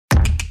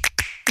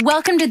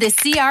Welcome to the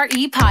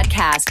CRE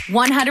Podcast,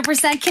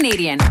 100%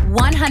 Canadian,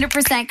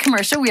 100%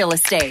 commercial real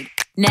estate.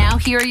 Now,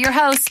 here are your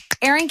hosts,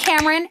 Aaron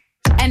Cameron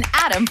and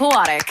Adam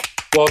Pawatic.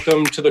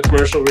 Welcome to the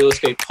Commercial Real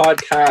Estate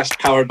Podcast,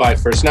 powered by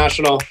First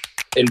National,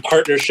 in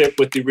partnership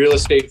with the Real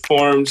Estate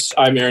Forums.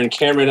 I'm Aaron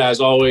Cameron.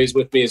 As always,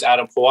 with me is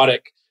Adam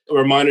Pawatic. A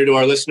reminder to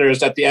our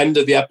listeners, at the end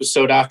of the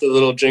episode, after the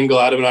little jingle,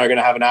 Adam and I are going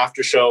to have an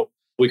after show.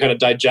 We kind of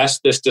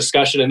digest this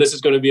discussion, and this is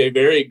going to be a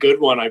very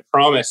good one, I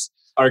promise.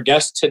 Our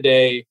guest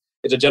today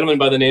is a gentleman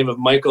by the name of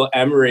Michael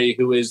Emery,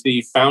 who is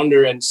the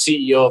founder and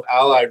CEO of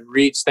Allied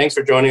REITs. Thanks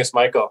for joining us,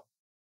 Michael.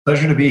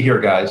 Pleasure to be here,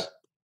 guys.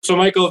 So,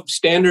 Michael,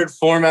 standard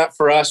format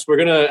for us, we're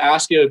going to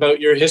ask you about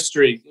your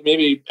history,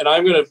 maybe, and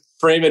I'm going to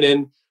frame it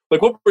in,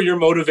 like, what were your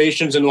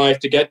motivations in life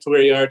to get to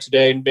where you are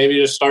today? And maybe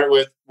just start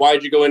with, why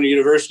did you go into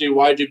university?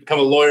 Why did you become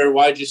a lawyer?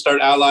 Why did you start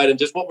Allied? And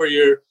just what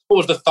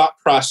was the thought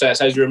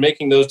process as you were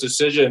making those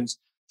decisions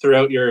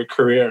throughout your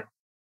career?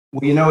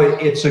 Well, you know,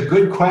 it's a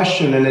good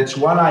question, and it's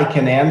one I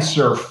can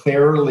answer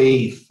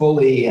fairly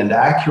fully and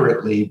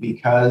accurately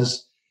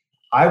because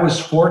I was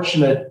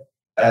fortunate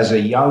as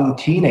a young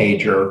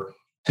teenager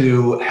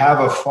to have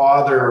a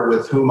father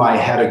with whom I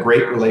had a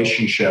great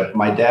relationship.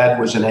 My dad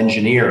was an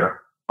engineer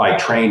by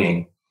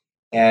training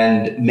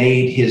and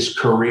made his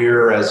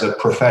career as a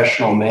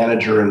professional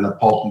manager in the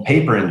pulp and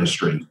paper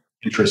industry,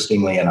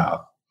 interestingly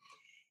enough.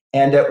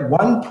 And at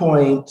one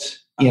point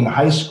in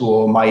high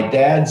school, my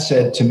dad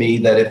said to me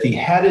that if he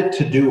had it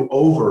to do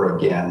over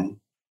again,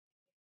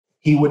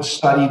 he would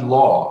study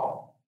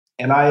law.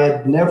 And I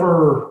had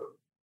never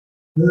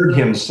heard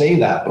him say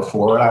that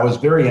before, and I was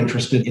very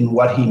interested in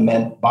what he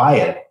meant by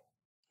it.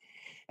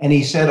 And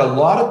he said, a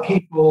lot of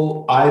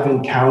people I've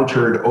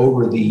encountered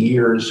over the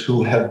years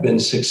who have been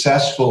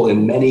successful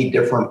in many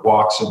different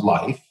walks of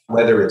life,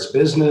 whether it's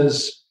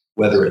business,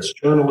 whether it's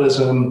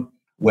journalism,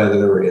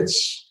 whether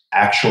it's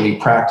actually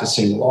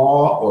practicing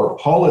law or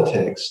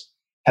politics,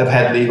 have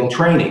had legal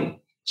training.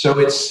 So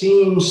it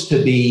seems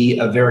to be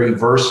a very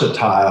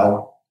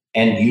versatile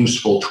and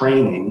useful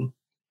training.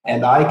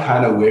 And I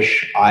kind of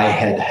wish I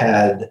had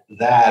had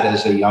that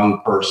as a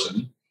young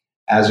person,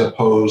 as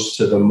opposed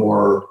to the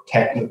more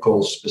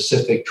technical,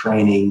 specific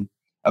training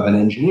of an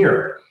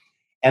engineer.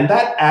 And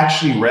that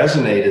actually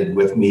resonated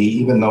with me,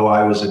 even though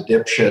I was a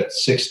dipshit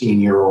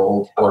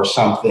 16-year-old or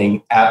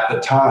something at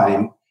the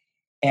time.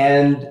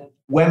 And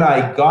when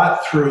I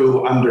got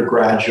through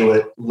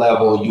undergraduate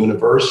level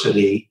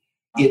university,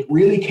 it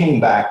really came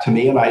back to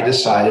me and I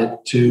decided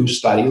to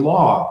study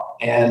law.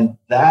 And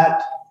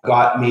that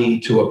got me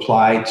to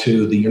apply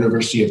to the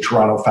University of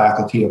Toronto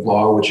Faculty of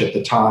Law, which at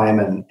the time,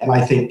 and I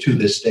think to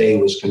this day,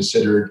 was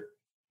considered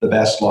the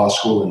best law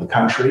school in the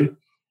country.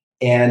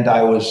 And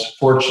I was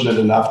fortunate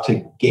enough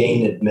to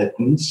gain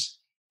admittance,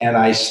 and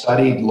I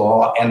studied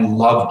law and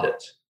loved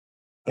it.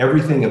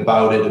 Everything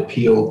about it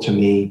appealed to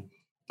me.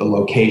 The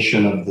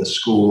location of the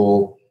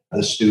school,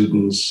 the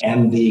students,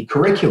 and the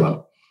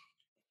curriculum.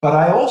 But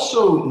I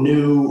also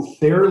knew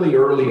fairly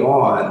early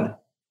on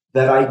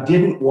that I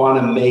didn't want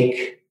to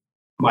make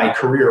my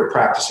career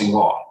practicing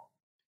law.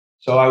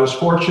 So I was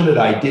fortunate.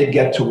 I did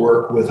get to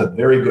work with a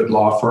very good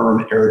law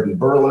firm, Aird &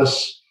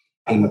 Berlis,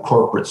 in the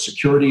corporate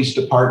securities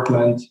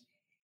department.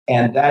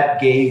 And that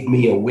gave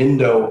me a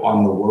window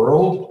on the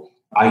world.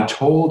 I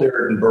told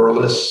Aird &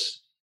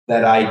 Berlis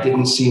that I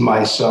didn't see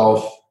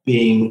myself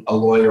being a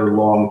lawyer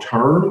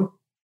long-term,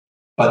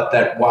 but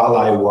that while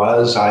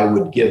I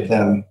would give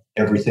them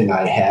everything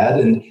I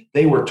had, and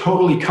they were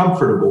totally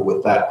comfortable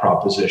with that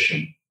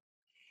proposition.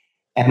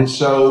 And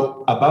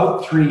so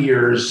about 3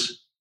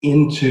 years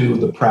into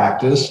the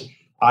practice,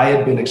 I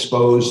had been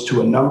exposed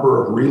to a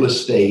number of real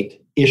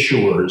estate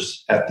issuers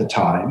at the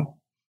time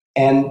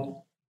and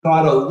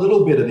got a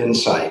little bit of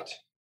insight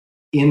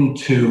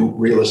into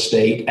real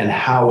estate and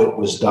how it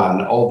was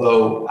done,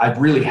 although I'd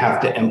really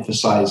have to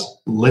emphasize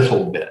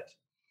little bit.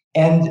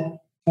 And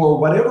for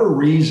whatever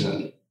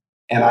reason,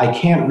 and I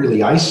can't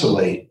really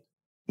isolate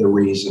the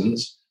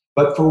reasons,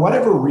 but for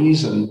whatever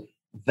reason,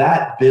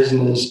 that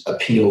business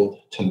appealed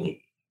to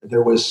me.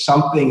 There was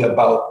something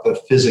about the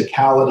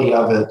physicality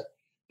of it,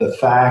 the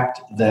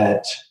fact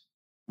that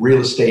real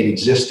estate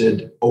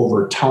existed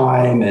over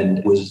time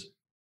and was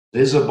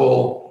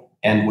visible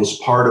and was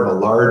part of a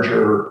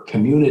larger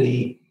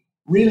community,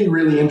 really,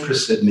 really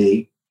interested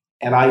me.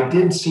 And I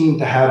did seem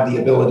to have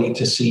the ability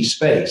to see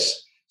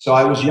space. So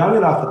I was young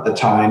enough at the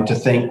time to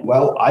think,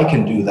 well, I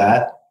can do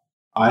that.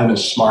 I'm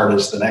as smart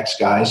as the next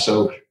guy,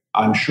 so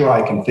I'm sure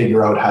I can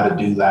figure out how to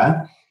do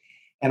that.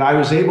 And I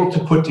was able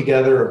to put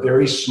together a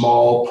very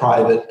small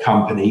private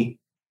company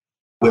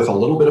with a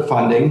little bit of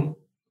funding.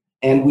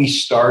 And we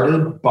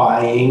started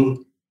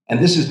buying, and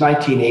this is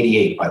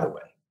 1988, by the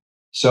way.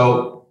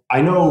 So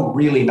I know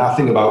really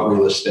nothing about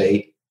real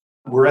estate.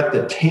 We're at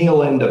the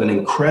tail end of an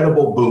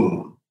incredible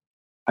boom.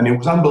 I mean, it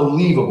was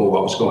unbelievable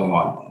what was going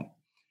on.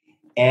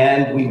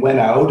 And we went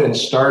out and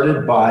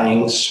started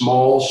buying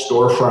small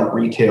storefront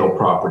retail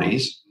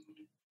properties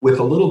with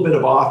a little bit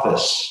of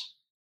office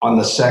on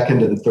the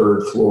second and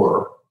third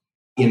floor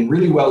in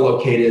really well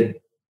located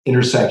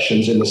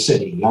intersections in the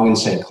city, Yonge and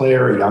St.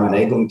 Clair, Yonge and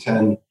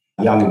Eglinton,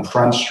 Yonge and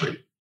Front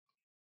Street.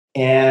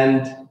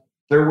 And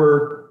there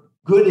were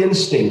good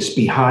instincts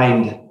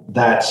behind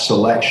that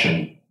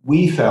selection.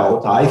 I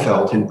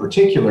felt in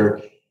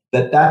particular,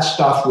 that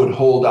stuff would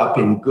hold up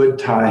in good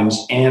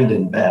times and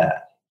in bad.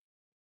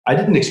 I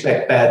didn't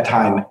expect bad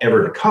time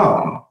ever to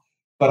come,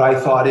 but I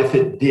thought if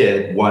it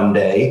did one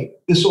day,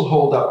 this will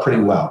hold up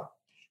pretty well.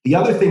 The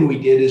other thing we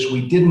did is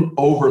we didn't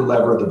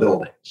over-lever the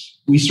buildings.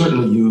 We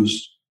certainly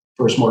used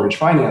first mortgage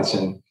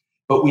financing,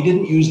 but we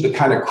didn't use the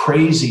kind of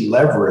crazy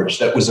leverage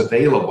that was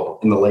available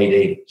in the late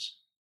 80s.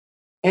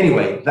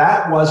 Anyway,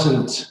 that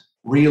wasn't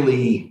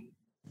really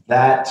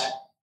that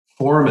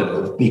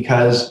formative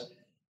because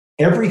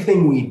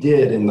everything we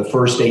did in the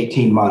first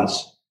 18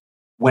 months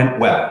went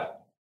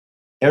well.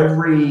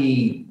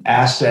 Every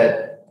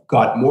asset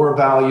got more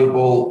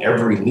valuable.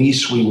 Every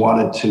lease we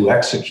wanted to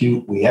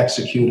execute, we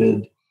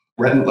executed.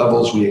 Rent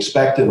levels we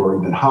expected or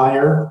even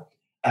higher.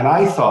 And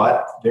I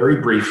thought, very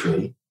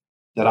briefly,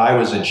 that I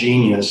was a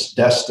genius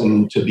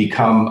destined to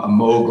become a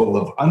mogul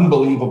of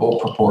unbelievable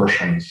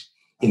proportions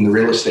in the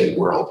real estate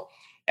world.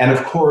 And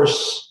of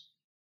course,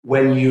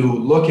 when you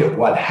look at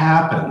what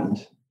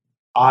happened,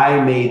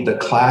 I made the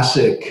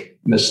classic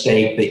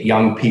mistake that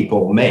young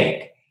people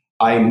make.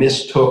 I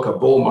mistook a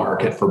bull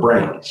market for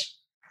brains.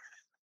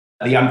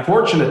 The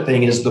unfortunate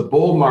thing is the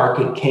bull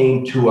market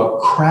came to a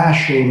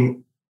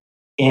crashing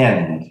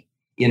end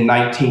in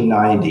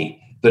 1990.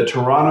 The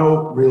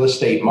Toronto real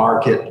estate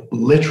market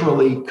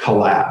literally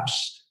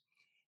collapsed.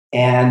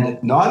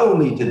 And not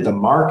only did the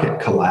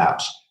market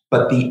collapse,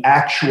 but the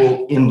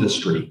actual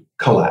industry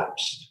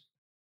collapsed.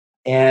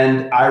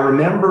 And I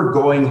remember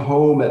going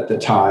home at the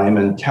time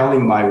and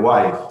telling my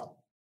wife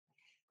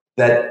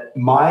that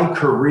my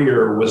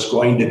career was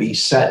going to be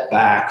set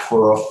back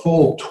for a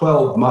full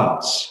 12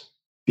 months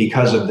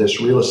because of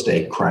this real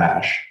estate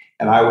crash.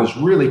 And I was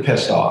really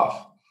pissed off.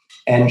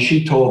 And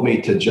she told me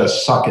to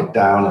just suck it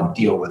down and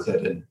deal with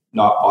it and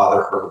not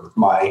bother her with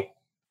my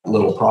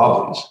little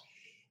problems.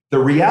 The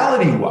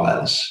reality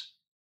was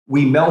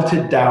we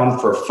melted down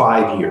for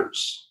 5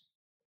 years.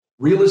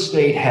 Real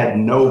estate had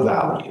no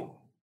value.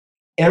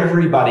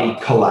 Everybody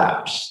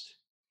collapsed.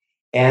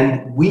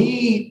 And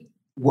we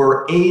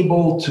were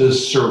able to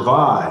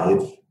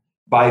survive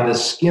by the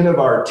skin of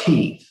our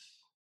teeth.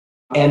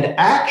 And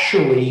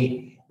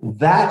actually,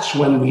 that's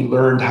when we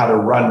learned how to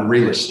run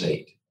real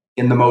estate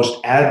in the most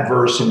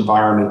adverse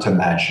environment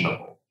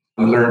imaginable.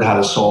 We learned how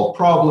to solve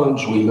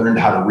problems. We learned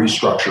how to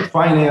restructure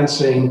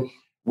financing.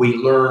 We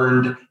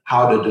learned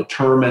how to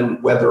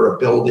determine whether a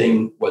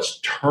building was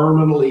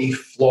terminally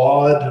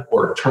flawed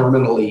or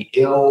terminally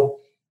ill,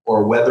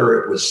 or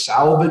whether it was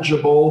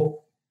salvageable,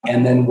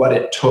 and then what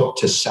it took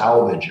to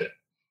salvage it.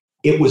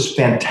 It was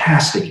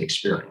fantastic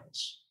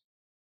experience.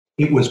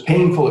 It was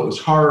painful. It was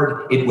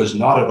hard. It was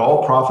not at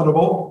all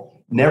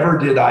profitable. Never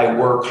did I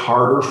work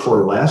harder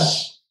for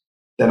less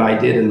than I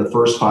did in the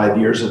first 5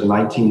 years of the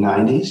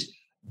 1990s.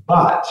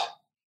 But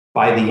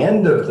by the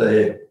end of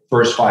the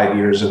first 5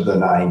 years of the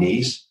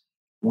 90s,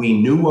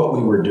 we knew what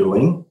we were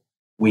doing.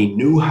 We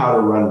knew how to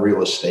run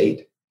real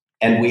estate,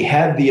 and we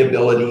had the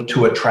ability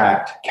to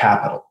attract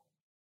capital.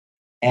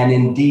 And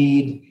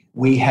indeed,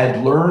 we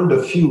had learned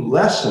a few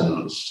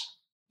lessons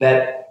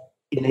that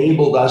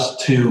enabled us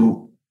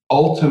to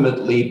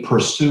ultimately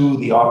pursue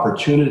the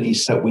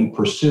opportunities that we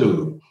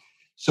pursued.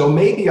 So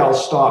maybe I'll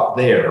stop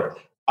there.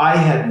 I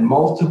had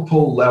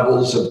multiple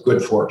levels of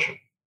good fortune.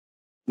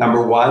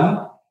 Number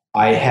one,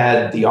 I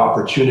had the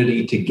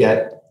opportunity to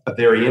get a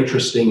very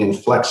interesting and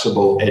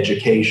flexible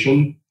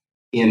education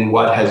in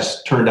what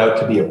has turned out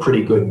to be a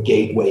pretty good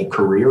gateway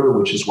career,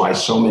 which is why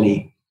so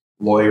many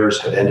lawyers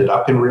have ended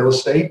up in real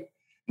estate.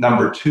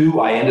 Number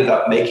two, I ended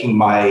up making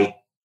my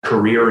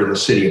career in the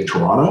city of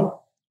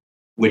Toronto,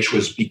 which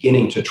was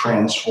beginning to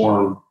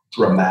transform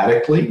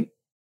dramatically.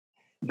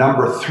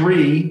 Number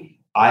three,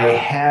 I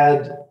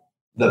had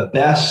the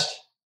best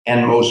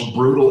and most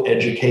brutal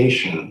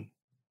education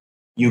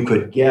you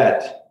could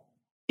get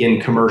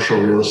in commercial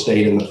real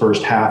estate in the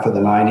first half of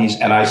the 90s,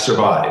 and I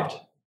survived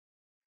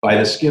by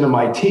the skin of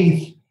my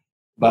teeth,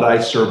 but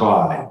I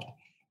survived.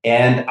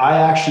 And I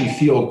actually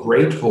feel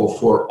grateful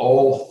for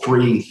all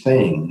three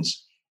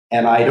things.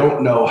 And I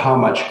don't know how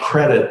much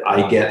credit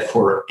I get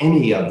for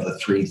any of the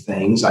three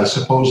things. I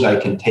suppose I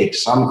can take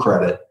some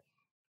credit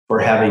for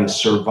having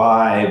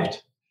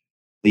survived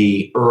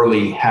the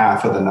early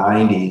half of the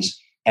 90s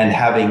and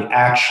having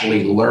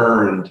actually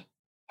learned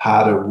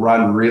how to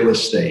run real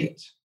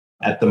estate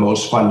at the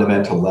most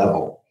fundamental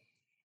level.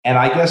 And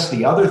I guess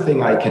the other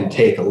thing I can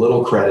take a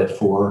little credit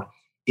for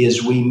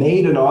is we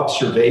made an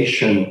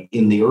observation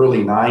in the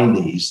early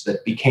 90s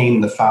that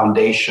became the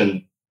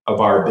foundation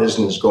of our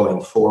business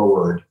going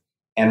forward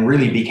and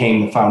really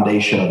became the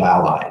foundation of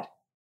Allied.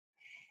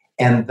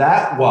 And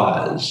that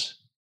was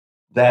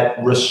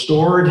that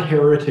restored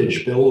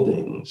heritage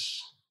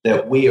buildings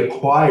that we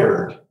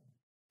acquired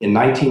in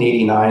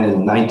 1989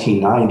 and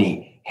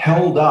 1990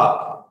 held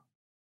up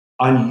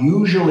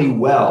unusually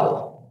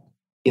well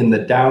in the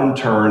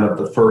downturn of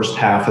the first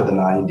half of the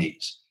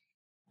 90s.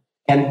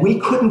 And we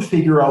couldn't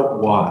figure out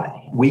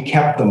why. We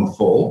kept them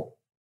full.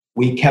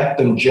 We kept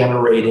them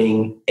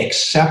generating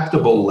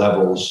acceptable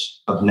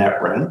levels of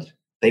net rent.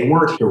 They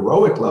weren't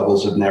heroic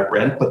levels of net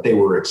rent, but they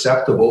were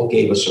acceptable,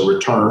 gave us a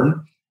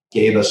return,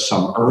 gave us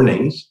some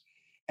earnings.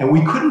 And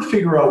we couldn't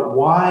figure out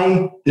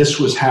why this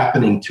was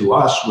happening to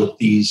us with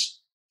these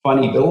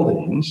funny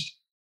buildings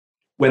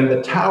when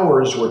the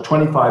towers were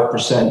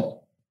 25%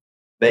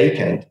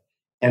 vacant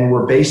and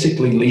were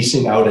basically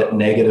leasing out at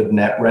negative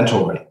net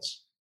rental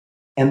rates.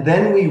 And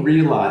then we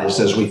realized,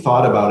 as we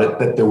thought about it,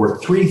 that there were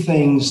three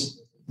things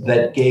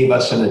that gave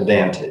us an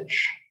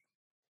advantage.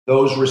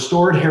 Those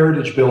restored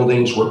heritage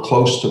buildings were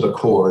close to the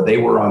core. They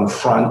were on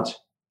Front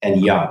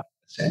and Yonge,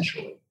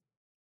 essentially.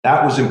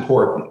 That was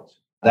important.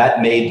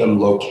 That made them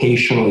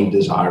locationally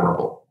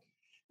desirable.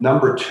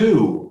 Number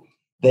two,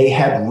 they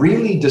had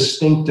really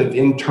distinctive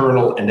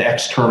internal and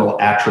external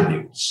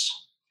attributes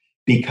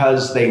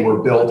because they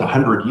were built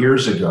 100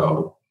 years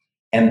ago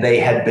and they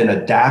had been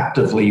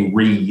adaptively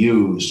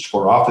reused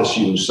for office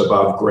use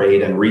above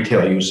grade and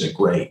retail use at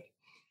grade.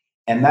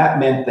 And that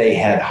meant they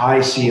had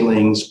high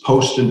ceilings,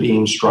 post and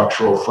beam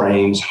structural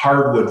frames,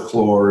 hardwood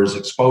floors,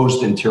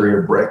 exposed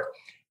interior brick,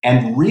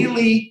 and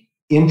really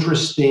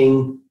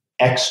interesting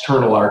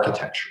external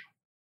architecture.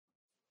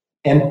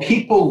 And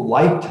people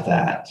liked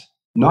that,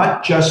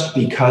 not just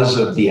because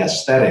of the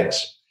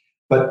aesthetics,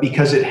 but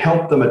because it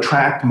helped them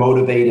attract,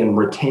 motivate, and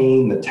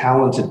retain the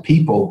talented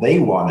people they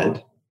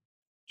wanted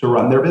to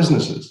run their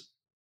businesses.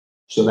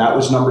 So that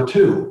was number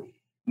two.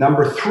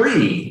 Number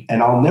three,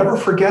 and I'll never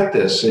forget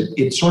this,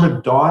 it sort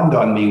of dawned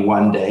on me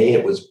one day.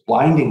 It was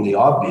blindingly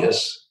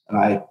obvious, and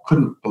I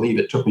couldn't believe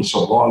it took me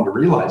so long to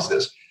realize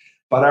this,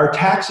 but our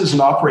taxes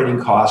and operating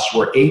costs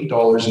were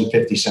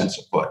 $8.50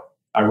 a foot.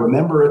 I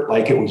remember it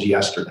like it was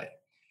yesterday.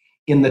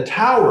 In the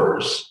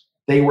towers,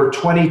 they were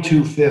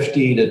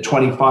 $22.50 to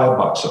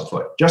 $25 a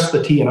foot, just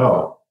the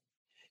T&O.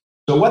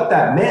 So what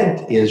that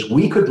meant is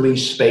we could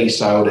lease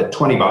space out at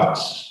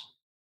 $20.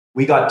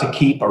 We got to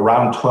keep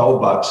around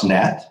 $12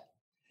 net.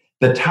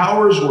 The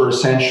towers were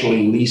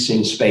essentially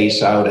leasing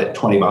space out at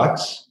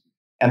 $20,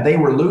 and they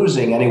were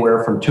losing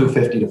anywhere from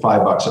 $2.50 to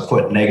 $5 a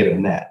foot negative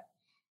net.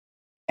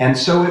 And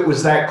so it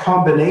was that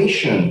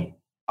combination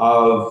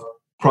of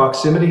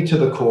proximity to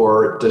the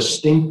core,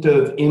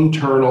 distinctive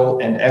internal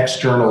and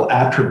external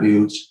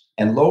attributes,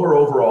 and lower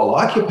overall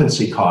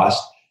occupancy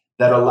costs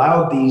that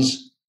allowed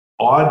these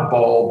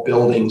oddball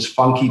buildings,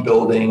 funky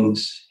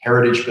buildings,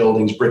 heritage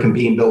buildings, brick and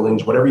beam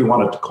buildings, whatever you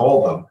wanted to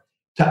call them,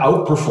 to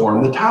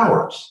outperform the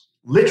towers,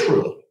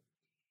 literally.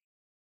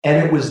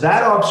 And it was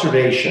that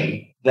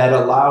observation that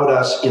allowed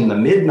us in the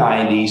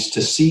mid-90s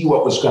to see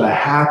what was going to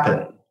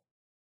happen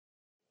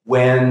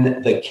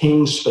when the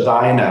King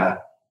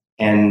Spadina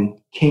and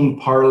King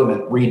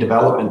Parliament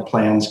redevelopment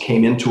plans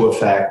came into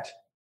effect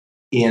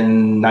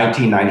in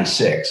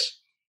 1996.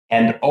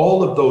 And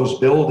all of those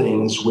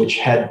buildings, which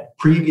had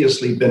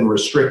previously been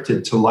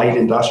restricted to light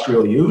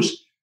industrial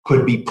use,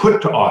 could be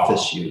put to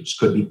office use,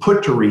 could be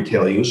put to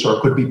retail use,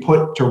 or could be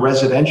put to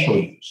residential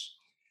use.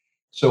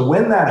 So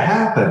when that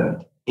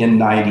happened in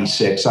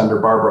 96 under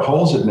Barbara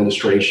Hall's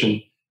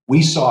administration,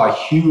 we saw a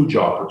huge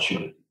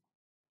opportunity.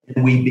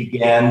 And we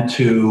began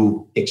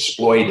to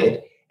exploit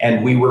it,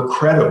 and we were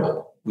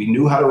credible. We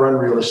knew how to run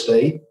real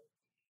estate.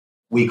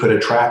 We could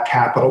attract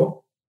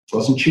capital. It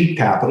wasn't cheap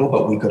capital,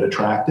 but we could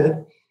attract it.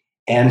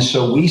 And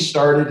so we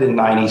started in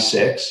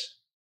 96.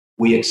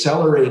 We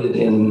accelerated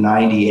in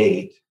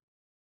 98.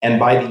 And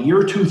by the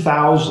year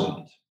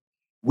 2000,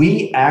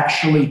 we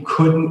actually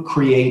couldn't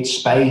create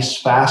space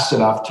fast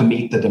enough to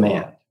meet the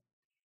demand.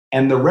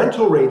 And the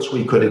rental rates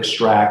we could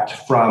extract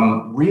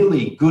from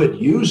really good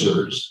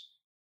users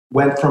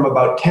went from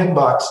about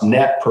 $10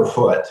 net per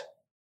foot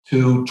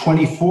to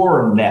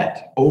 24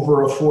 net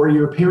over a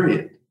 4-year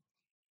period.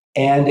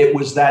 And it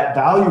was that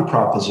value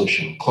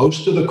proposition,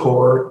 close to the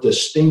core,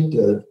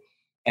 distinctive,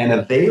 and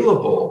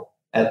available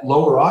at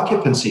lower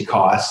occupancy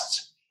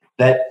costs,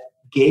 that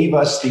gave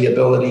us the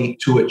ability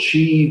to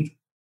achieve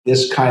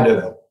this kind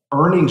of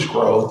earnings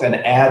growth and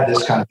add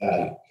this kind of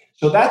value.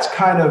 So that's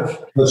kind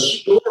of the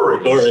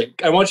story.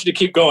 I want you to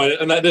keep going.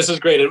 And this is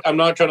great. I'm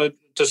not trying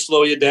to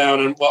slow you down.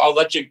 And I'll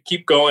let you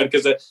keep going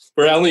because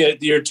we're only at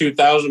the year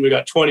 2000. We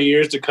got 20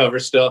 years to cover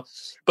still.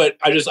 But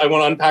I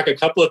want to unpack a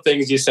couple of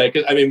things you said.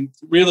 Because, I mean,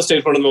 real estate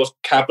is one of the most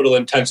capital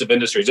intensive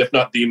industries, if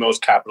not the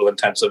most capital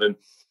intensive. And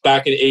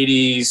back in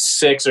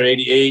 86 or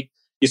 88,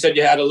 you said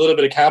you had a little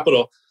bit of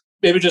capital.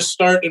 Maybe just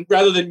start, and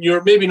rather than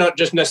maybe not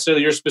just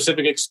necessarily your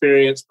specific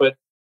experience, but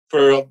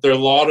there are a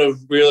lot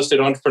of real estate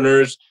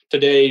entrepreneurs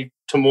today,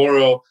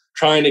 tomorrow,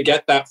 trying to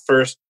get that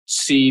first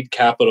seed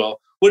capital.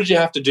 What did you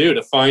have to do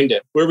to find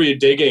it? Where were you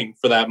digging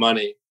for that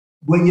money?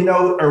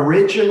 Well,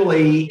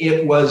 originally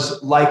it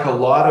was like a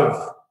lot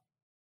of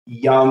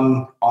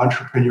young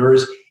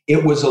entrepreneurs.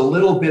 It was a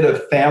little bit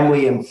of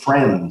family and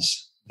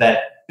friends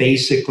that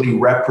basically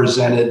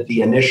represented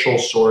the initial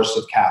source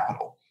of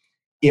capital.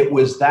 It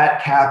was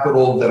that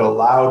capital that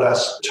allowed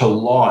us to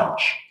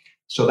launch.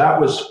 So that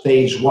was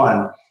phase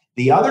one.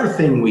 The other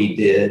thing we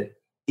did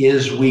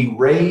is we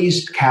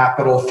raised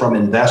capital from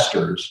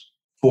investors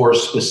for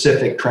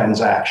specific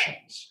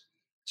transactions.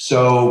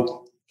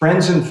 So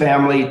friends and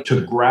family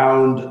to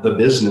ground the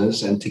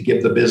business and to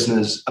give the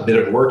business a bit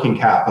of working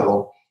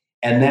capital,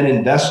 and then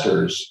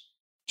investors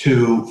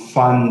to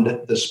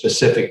fund the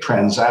specific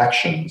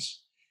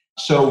transactions.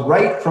 So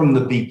right from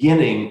the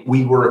beginning,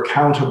 we were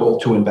accountable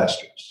to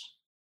investors.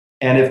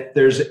 And if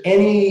there's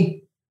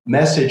any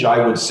message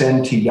I would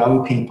send to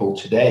young people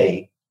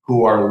today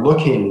who are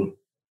looking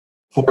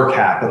for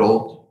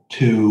capital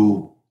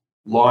to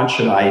launch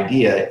an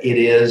idea, it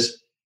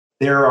is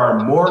there are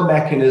more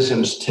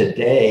mechanisms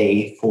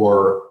today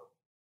for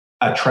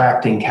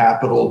attracting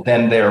capital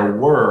than there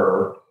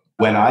were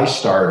when I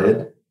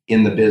started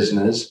in the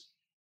business,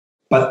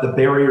 but the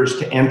barriers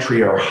to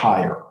entry are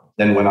higher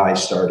than when I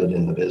started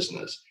in the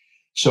business.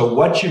 So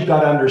what you've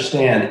got to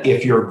understand,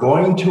 if you're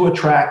going to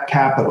attract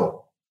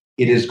capital,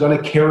 it is going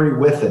to carry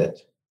with it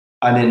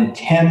an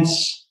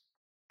intense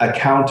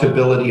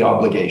accountability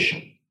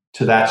obligation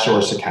to that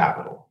source of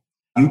capital.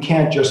 You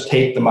can't just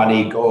take the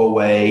money, go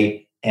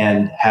away,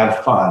 and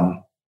have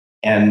fun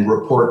and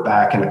report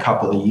back in a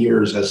couple of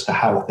years as to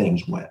how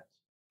things went.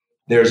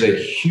 There's a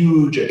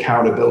huge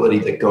accountability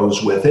that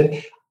goes with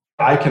it.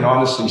 I can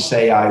honestly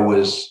say I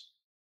was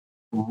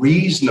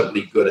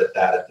reasonably good at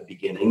that at the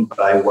beginning, but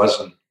I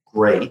wasn't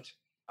great.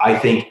 I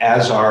think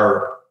as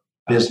our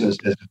business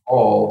has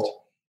evolved,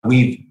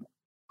 we've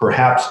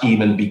perhaps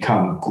even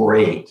become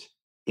great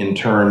in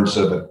terms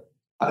of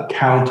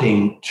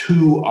accounting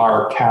to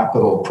our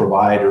capital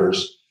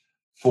providers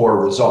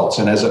for results.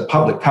 And as a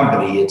public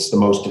company, it's the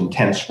most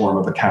intense form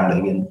of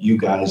accounting, and you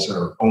guys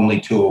are only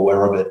too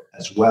aware of it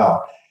as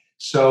well.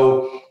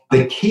 So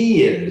the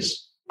key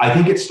is, I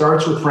think it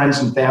starts with friends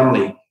and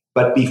family,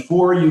 but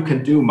before you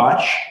can do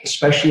much,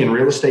 especially in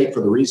real estate for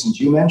the reasons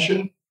you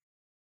mentioned,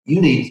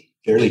 you need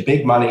fairly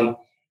big money,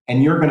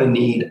 and you're going to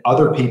need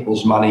other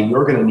people's money.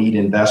 You're going to need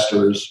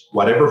investors,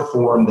 whatever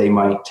form they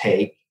might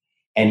take,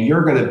 and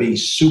you're going to be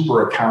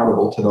super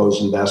accountable to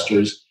those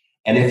investors.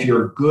 And if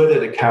you're good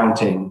at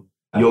accounting,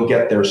 you'll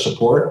get their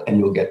support and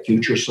you'll get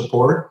future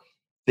support.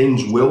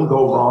 Things will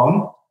go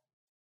wrong.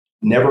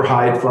 Never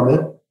hide from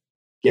it.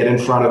 Get in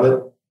front of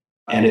it.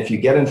 And if you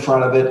get in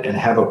front of it and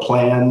have a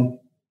plan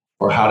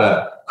for how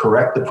to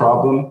correct the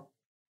problem,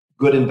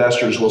 good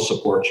investors will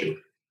support you.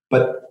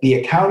 But the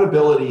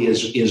accountability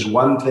is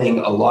one thing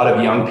a lot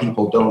of young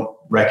people don't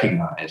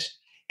recognize.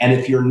 And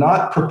if you're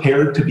not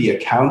prepared to be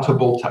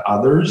accountable to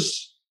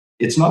others,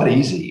 it's not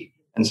easy.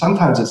 And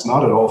sometimes it's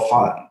not at all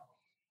fun.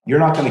 You're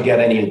not going to get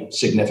any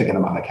significant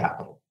amount of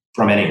capital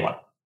from anyone.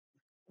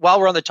 While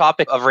we're on the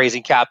topic of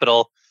raising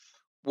capital,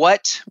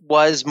 what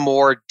was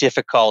more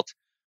difficult?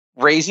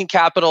 Raising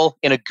capital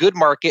in a good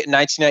market in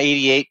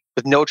 1988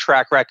 with no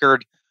track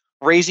record,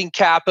 raising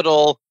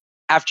capital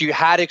after you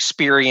had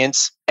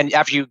experience and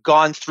after you've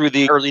gone through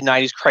the early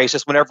 90s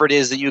crisis, whenever it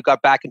is that you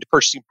got back into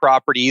purchasing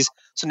properties.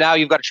 So now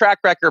you've got a track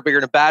record, but you're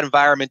in a bad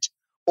environment.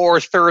 Or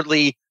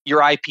thirdly,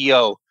 your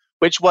IPO.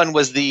 Which one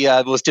was the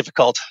most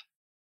difficult?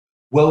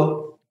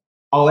 Well,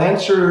 I'll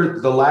answer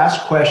the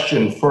last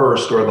question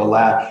first, or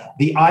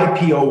the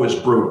IPO was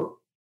brutal.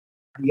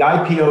 We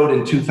IPO'd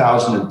in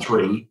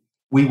 2003.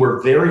 We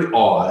were very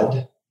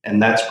odd,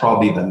 and that's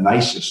probably the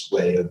nicest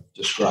way of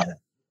describing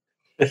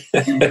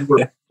it. We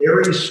were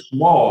very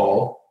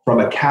small from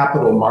a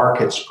capital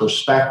markets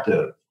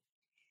perspective,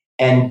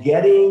 and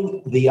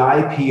getting the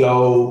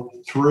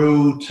IPO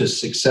through to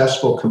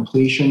successful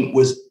completion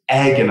was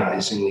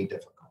agonizingly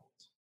difficult.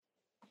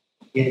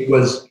 It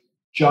was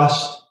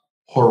just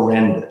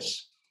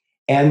horrendous.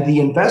 And the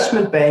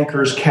investment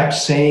bankers kept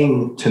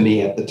saying to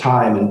me at the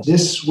time, and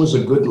this was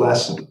a good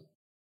lesson,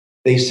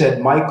 they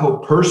said, Michael,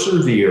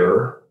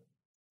 persevere.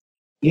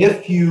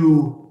 If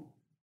you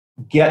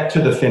get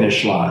to the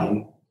finish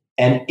line,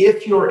 and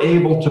if you're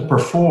able to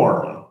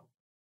perform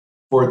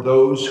for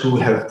those who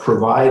have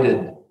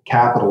provided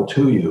capital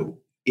to you,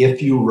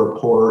 if you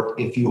report,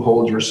 if you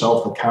hold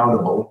yourself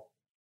accountable,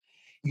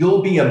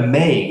 you'll be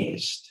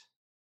amazed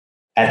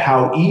at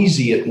how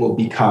easy it will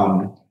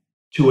become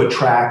to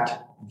attract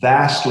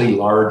vastly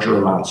larger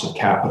amounts of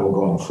capital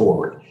going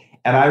forward.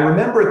 And I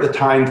remember at the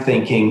time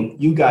thinking,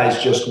 you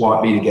guys just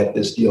want me to get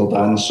this deal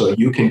done so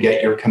you can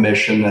get your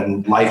commission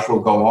and life will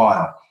go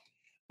on.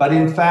 But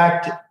in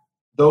fact,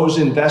 those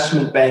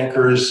investment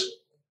bankers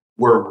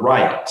were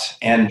right,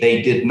 and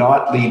they did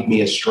not lead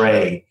me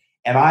astray.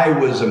 And I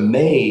was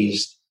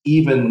amazed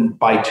even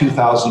by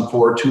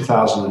 2004,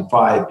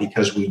 2005,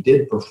 because we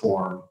did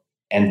perform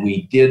and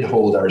we did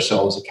hold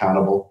ourselves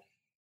accountable,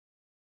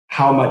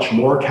 how much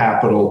more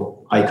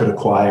capital I could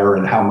acquire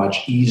and how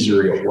much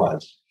easier it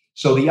was.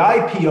 So the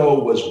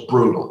IPO was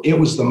brutal. It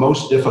was the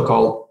most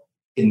difficult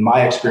in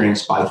my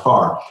experience by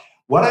far.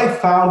 What I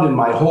found in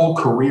my whole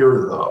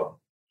career, though,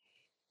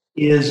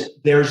 is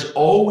there's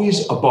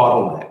always a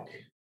bottleneck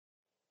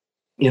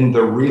in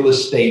the real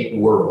estate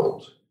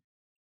world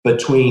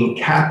between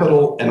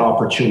capital and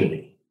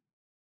opportunity.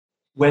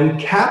 When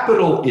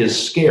capital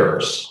is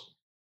scarce,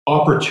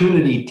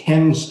 opportunity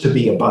tends to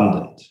be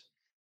abundant.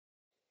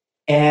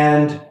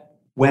 And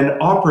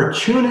When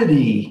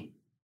opportunity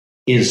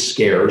is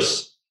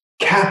scarce,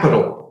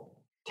 capital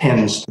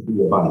tends to be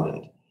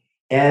abundant.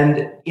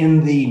 And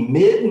in the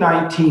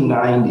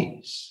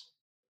mid-1990s,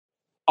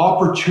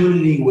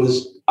 opportunity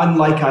was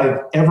unlike I've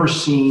ever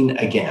seen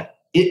again.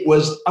 It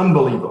was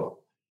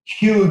unbelievable.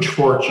 Huge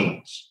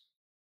fortunes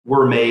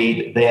were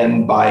made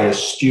then by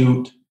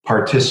astute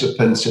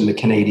participants in the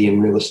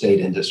Canadian real estate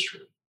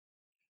industry.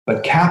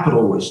 But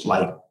capital was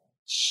like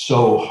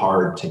so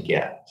hard to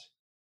get.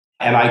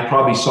 And I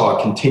probably saw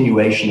a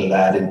continuation of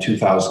that in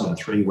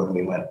 2003 when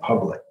we went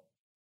public.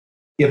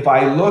 If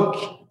I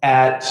look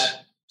at,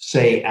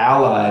 say,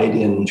 Allied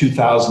in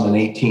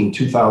 2018,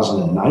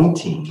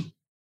 2019,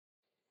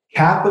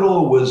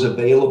 capital was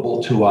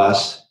available to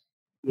us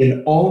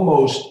in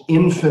almost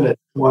infinite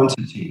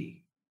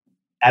quantity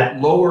at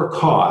lower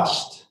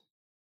cost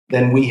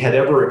than we had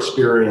ever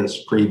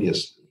experienced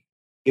previously.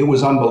 It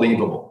was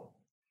unbelievable.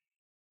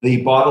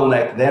 The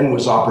bottleneck then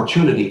was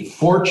opportunity.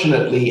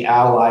 Fortunately,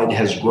 Allied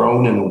has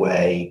grown in a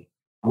way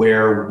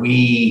where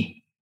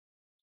we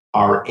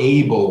are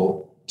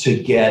able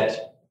to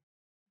get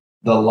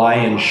the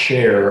lion's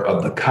share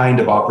of the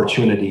kind of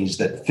opportunities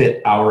that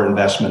fit our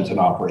investment and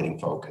operating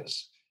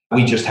focus.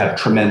 We just have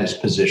tremendous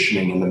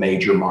positioning in the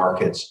major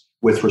markets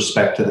with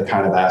respect to the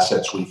kind of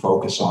assets we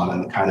focus on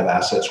and the kind of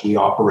assets we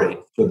operate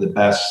for the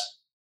best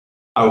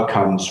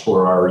outcomes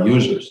for our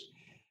users.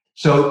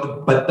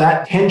 So, but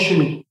that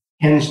tension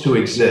tends to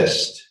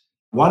exist.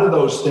 One of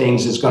those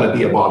things is going to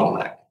be a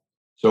bottleneck.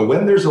 So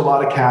when there's a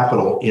lot of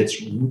capital, it's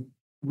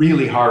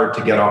really hard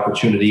to get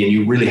opportunity and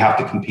you really have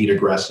to compete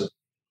aggressively.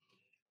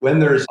 When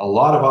there's a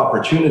lot of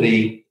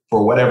opportunity,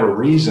 for whatever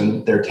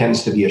reason, there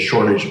tends to be a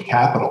shortage of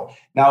capital.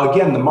 Now,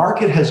 again, the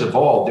market has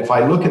evolved. If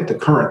I look at the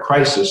current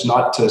crisis,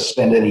 not to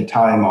spend any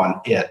time on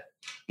it,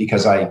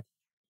 because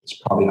it's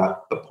probably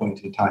not the point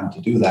in time to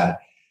do that.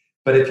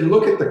 But if you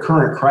look at the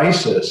current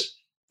crisis,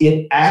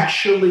 it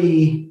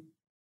actually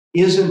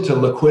isn't a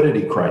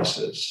liquidity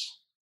crisis.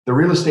 The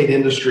real estate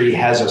industry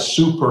has a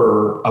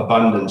super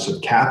abundance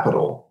of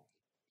capital,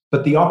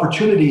 but the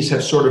opportunities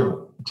have sort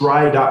of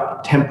dried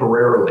up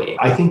temporarily.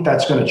 I think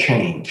that's going to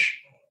change.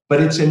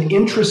 But it's an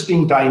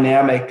interesting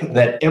dynamic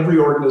that every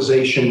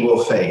organization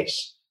will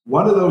face.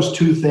 One of those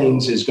two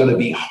things is going to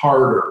be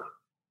harder,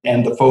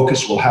 and the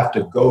focus will have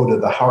to go to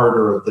the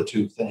harder of the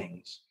two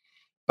things.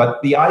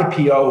 But the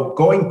IPO,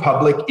 going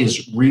public,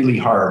 is really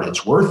hard.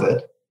 It's worth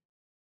it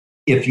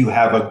if you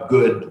have a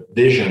good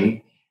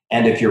vision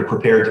and if you're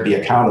prepared to be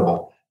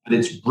accountable. But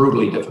it's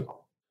brutally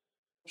difficult.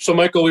 So,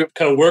 Michael, we've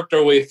kind of worked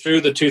our way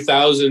through the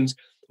 2000s.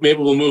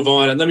 Maybe we'll move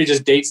on. And let me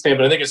just date stamp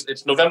it. I think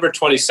it's November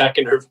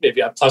 22nd, or maybe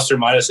a plus or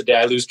minus a day.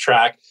 I lose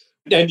track.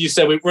 And you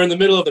said we're in the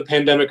middle of the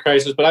pandemic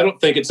crisis, but I don't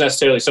think it's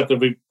necessarily something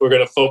we're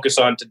going to focus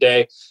on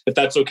today, if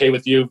that's okay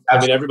with you. I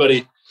mean,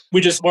 everybody, we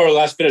just more or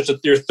less finished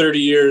with your 30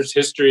 years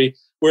history.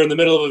 We're in the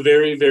middle of a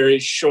very, very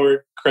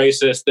short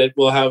crisis that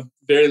will have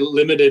very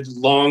limited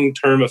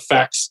long-term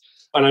effects.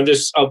 And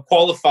I'll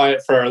qualify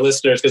it for our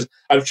listeners, because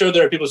I'm sure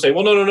there are people saying,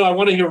 well, no, I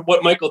want to hear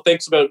what Michael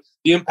thinks about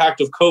the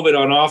impact of COVID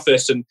on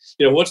office, and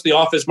what's the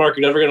office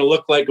market ever going to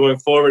look like going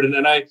forward.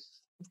 And I,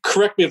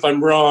 correct me if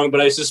I'm wrong,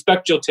 but I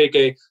suspect you'll take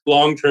a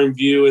long-term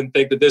view and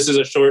think that this is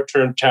a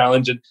short-term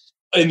challenge. And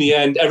in the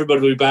end,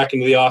 everybody will be back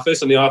into the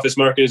office, and the office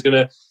market is going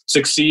to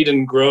succeed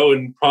and grow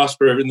and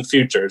prosper in the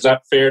future. Is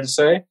that fair to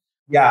say?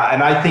 Yeah,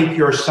 and I think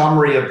your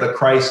summary of the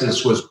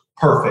crisis was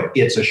perfect.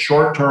 It's a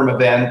short-term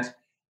event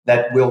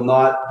that will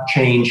not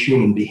change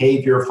human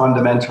behavior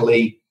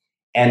fundamentally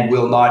and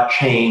will not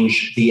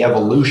change the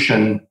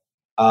evolution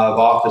of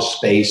office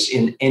space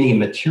in any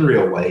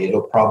material way.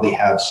 It'll probably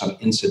have some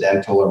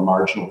incidental or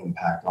marginal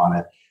impact on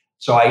it.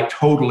 So I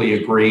totally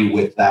agree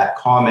with that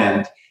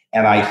comment.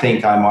 And I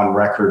think I'm on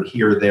record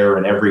here, there,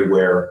 and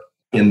everywhere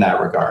in that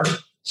regard.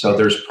 So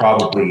there's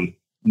probably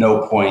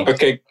no point.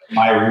 Okay.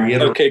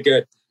 Okay,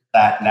 good.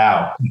 That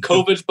now.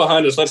 COVID's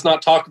behind us. Let's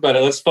not talk about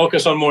it. Let's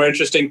focus on more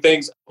interesting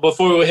things.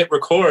 Before we hit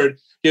record,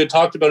 you had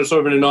talked about a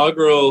sort of an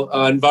inaugural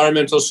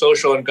environmental,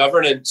 social, and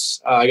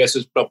governance, I guess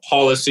it's a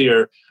policy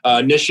or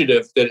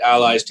initiative that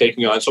Ally is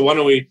taking on. So why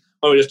don't we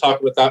just talk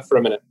about that for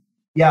a minute?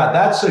 Yeah,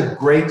 that's a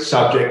great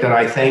subject, and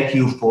I thank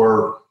you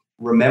for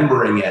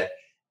remembering it.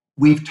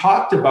 We've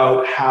talked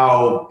about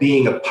how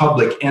being a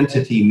public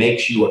entity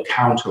makes you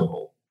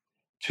accountable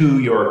to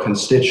your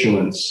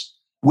constituents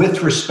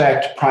with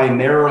respect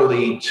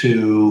primarily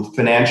to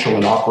financial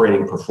and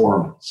operating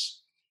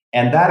performance.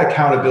 And that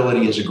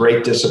accountability is a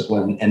great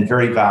discipline and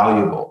very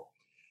valuable.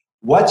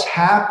 What's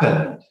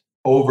happened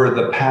over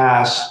the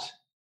past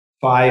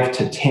 5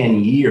 to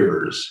 10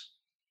 years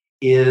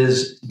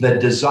is the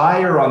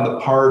desire on the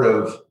part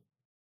of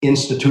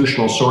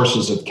institutional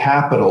sources of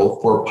capital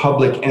for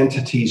public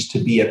entities to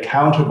be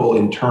accountable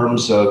in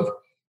terms of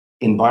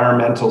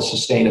environmental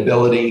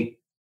sustainability,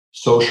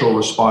 social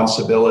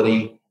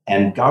responsibility,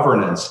 and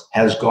governance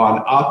has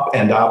gone up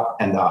and up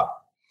and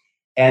up.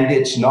 And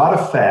it's not a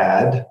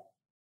fad.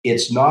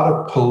 It's not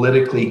a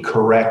politically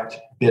correct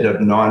bit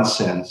of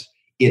nonsense.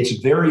 It's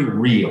very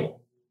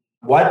real.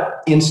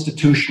 What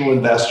institutional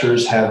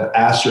investors have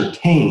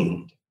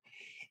ascertained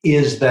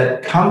is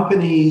that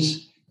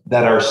companies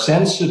that are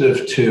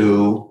sensitive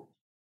to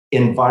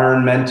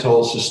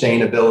environmental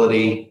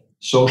sustainability,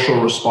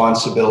 social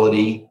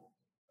responsibility,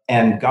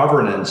 and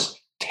governance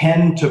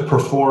tend to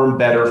perform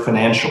better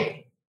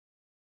financially.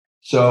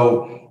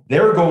 So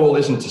their goal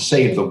isn't to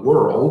save the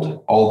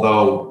world,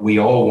 although we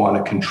all want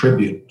to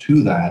contribute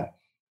to that.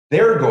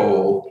 Their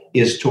goal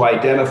is to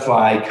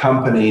identify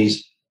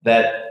companies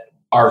that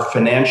are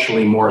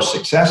financially more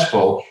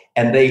successful,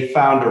 and they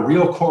found a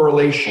real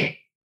correlation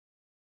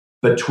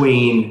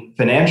between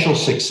financial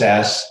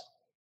success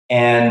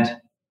and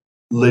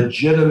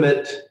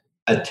legitimate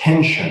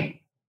attention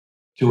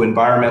to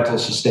environmental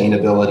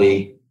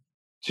sustainability,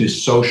 to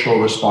social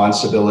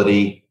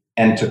responsibility,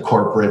 and to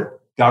corporate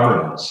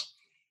governance.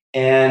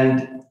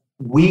 And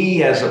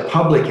we, as a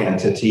public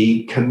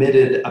entity,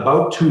 committed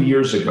about 2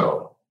 years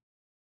ago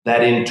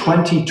that in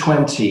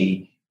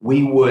 2020,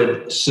 we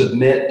would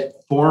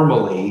submit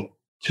formally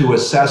to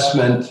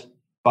assessment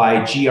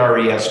by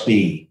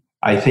GRESB.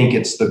 I think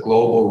it's the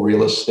Global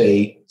Real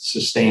Estate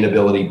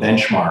Sustainability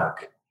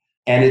Benchmark.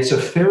 And it's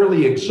a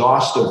fairly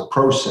exhaustive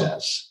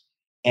process.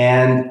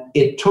 And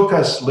it took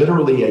us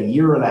literally 1.5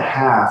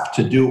 years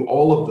to do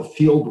all of the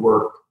field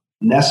work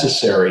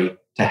necessary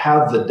to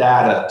have the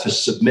data to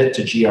submit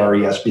to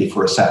GRESB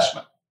for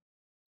assessment.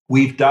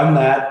 We've done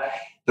that.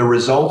 The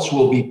results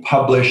will be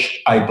published,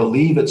 I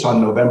believe it's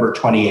on November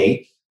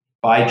 28th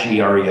by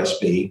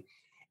GRESB.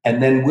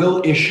 And then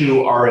we'll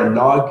issue our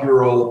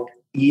inaugural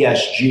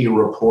ESG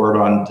report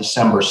on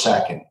December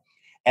 2nd.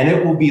 And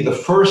it will be the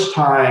first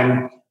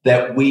time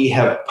that we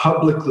have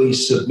publicly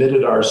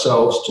submitted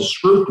ourselves to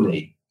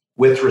scrutiny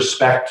with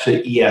respect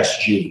to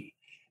ESG.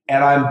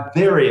 And I'm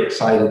very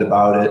excited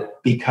about it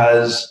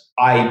because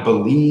I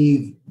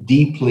believe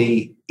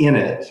deeply in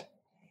it.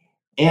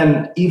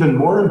 And even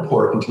more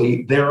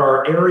importantly, there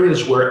are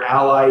areas where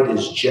Allied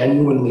is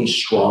genuinely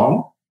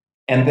strong,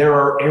 and there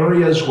are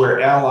areas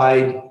where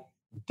Allied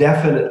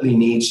definitely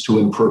needs to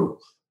improve.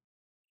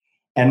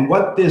 And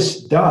what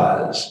this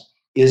does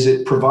is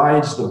it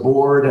provides the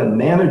board and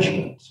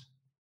management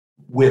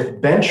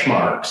with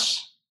benchmarks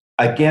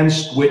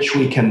against which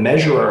we can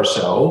measure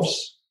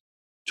ourselves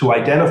to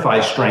identify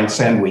strengths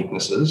and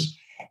weaknesses,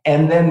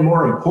 and then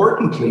more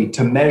importantly,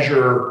 to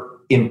measure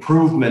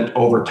improvement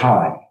over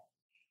time.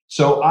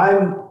 So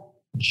I'm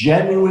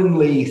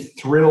genuinely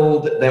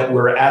thrilled that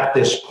we're at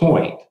this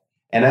point.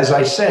 And as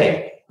I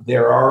say,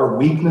 there are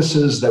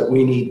weaknesses that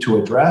we need to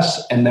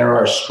address, and there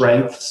are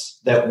strengths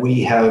that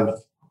we have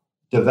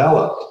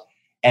developed.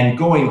 And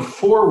going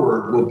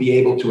forward, we'll be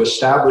able to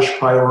establish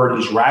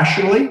priorities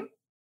rationally,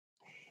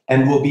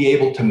 and we'll be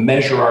able to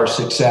measure our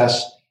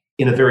success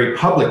in a very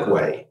public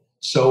way.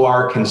 So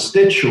our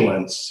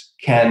constituents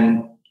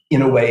can,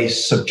 in a way,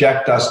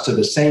 subject us to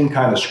the same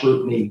kind of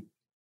scrutiny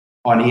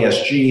on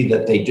ESG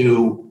that they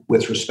do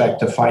with respect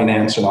to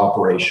finance and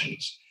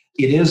operations.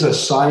 It is a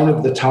sign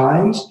of the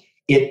times.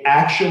 It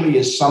actually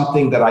is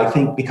something that I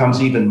think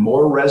becomes even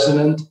more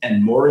resonant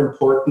and more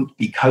important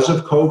because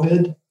of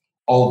COVID,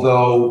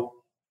 although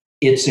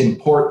its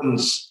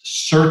importance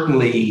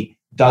certainly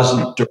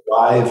doesn't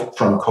derive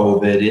from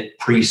COVID. It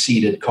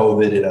preceded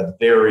COVID in a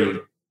very,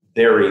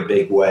 very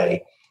big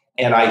way.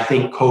 And I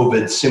think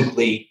COVID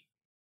simply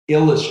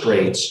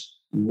illustrates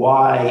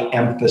why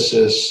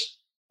emphasis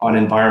on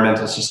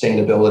environmental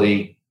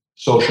sustainability,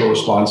 social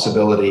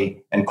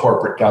responsibility, and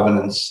corporate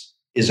governance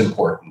is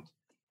important.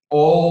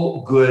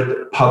 All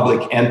good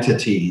public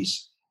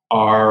entities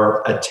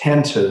are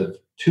attentive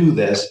to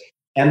this.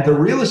 And the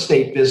real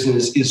estate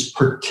business is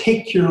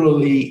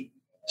particularly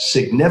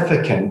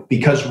significant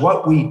because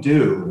what we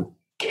do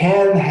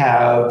can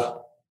have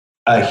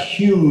a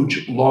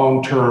huge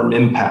long-term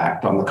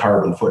impact on the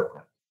carbon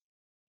footprint.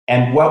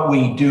 And what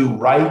we do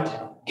right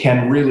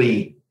can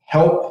really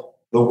help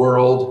the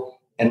world,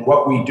 and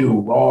what we do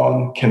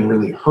wrong can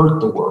really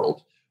hurt the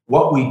world.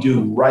 What we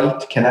do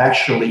right can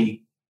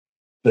actually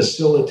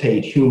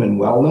facilitate human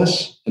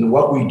wellness, and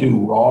what we do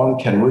wrong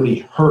can really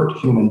hurt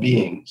human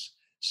beings.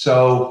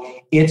 So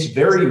it's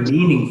very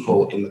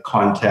meaningful in the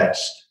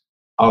context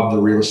of the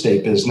real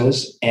estate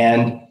business.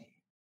 And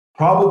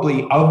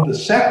probably of the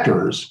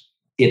sectors,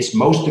 it's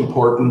most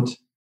important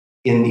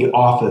in the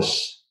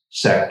office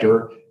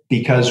sector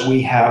because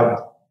we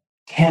have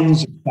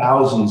tens of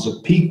thousands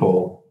of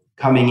people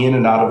coming in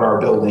and out of our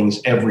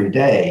buildings every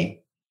day.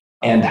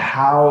 And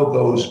how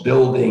those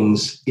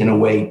buildings, in a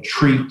way,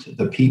 treat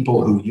the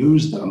people who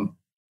use them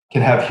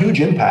can have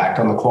huge impact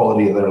on the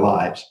quality of their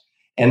lives.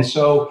 And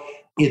so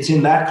it's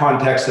in that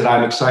context that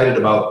I'm excited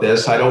about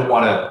this. I don't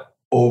want to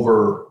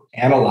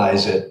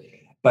overanalyze it,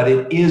 but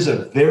it is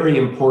a very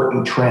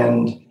important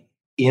trend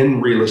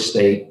in real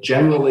estate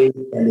generally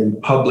and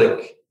in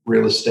public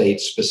real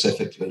estate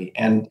specifically.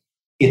 And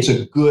it's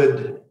a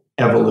good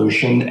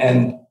evolution,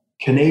 and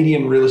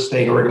Canadian real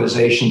estate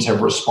organizations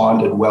have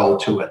responded well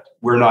to it.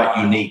 We're not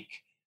unique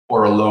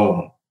or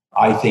alone.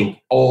 I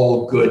think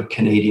all good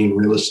Canadian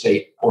real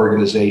estate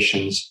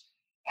organizations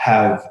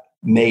have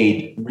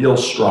made real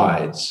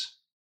strides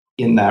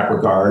in that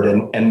regard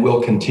and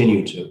will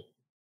continue to.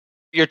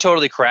 You're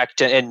totally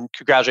correct. And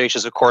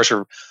congratulations, of course,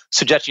 for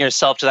subjecting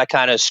yourself to that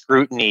kind of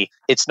scrutiny.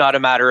 It's not a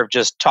matter of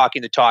just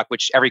talking the talk,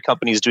 which every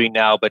company is doing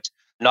now, but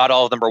not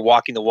all of them are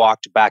walking the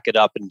walk to back it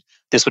up. And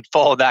this would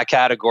fall in that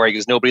category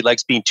because nobody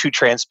likes being too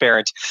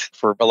transparent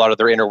for a lot of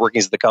their inner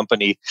workings of the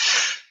company.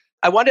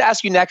 I wanted to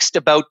ask you next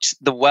about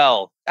The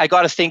Well. I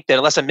got to think that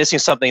unless I'm missing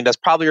something, that's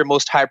probably your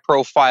most high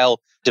profile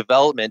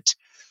development.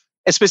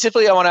 And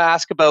specifically, I want to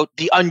ask about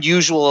the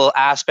unusual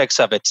aspects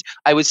of it.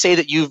 I would say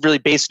that you've really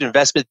based an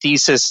investment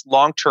thesis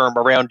long-term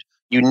around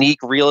unique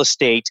real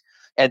estate.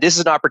 And this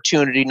is an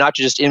opportunity not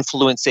to just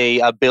influence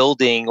a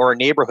building or a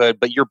neighborhood,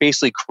 but you're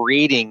basically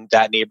creating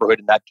that neighborhood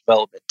and that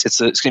development. It's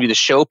going to be the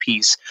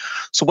showpiece.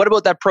 So what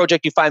about that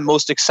project you find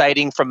most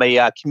exciting from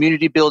a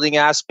community building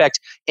aspect?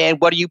 And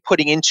what are you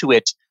putting into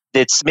it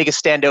that's make it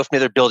stand out from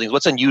other buildings?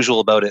 What's unusual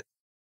about it?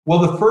 Well,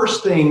 the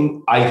first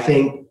thing I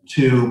think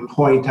to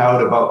point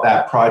out about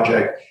that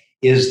project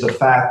is the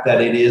fact that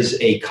it is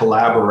a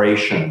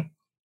collaboration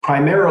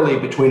primarily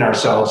between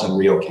ourselves and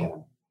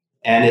RioCan.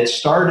 And it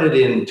started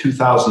in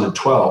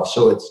 2012,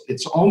 so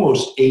it's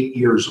almost 8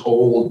 years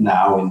old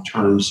now in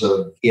terms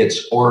of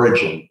its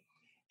origin.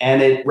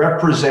 And it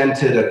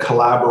represented a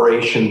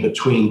collaboration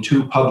between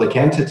two public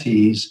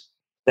entities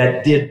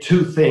that did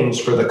two things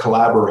for the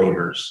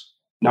collaborators.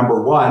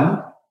 Number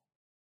one,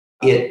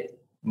 it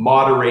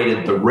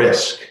moderated the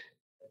risk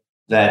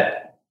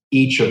that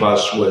each of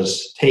us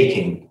was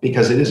taking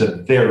because it is a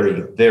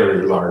very,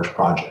 very large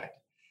project.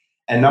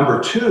 And number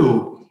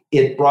two,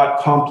 it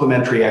brought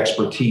complementary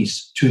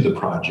expertise to the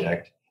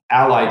project.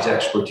 Allied's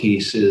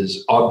expertise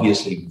is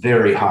obviously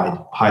very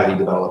highly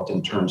developed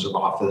in terms of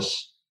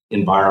office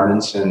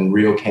environments, and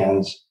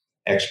RioCan's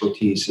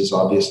expertise is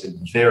obviously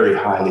very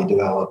highly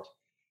developed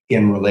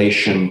in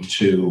relation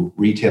to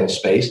retail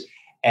space.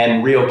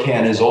 And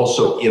RioCan is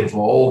also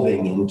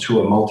evolving into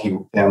a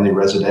multifamily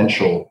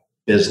residential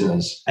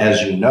business,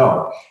 as you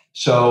know.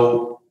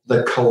 So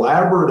the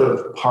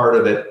collaborative part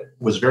of it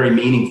was very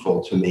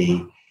meaningful to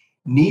me.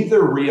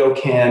 Neither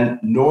RioCan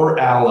nor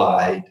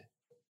Allied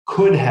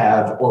could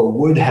have or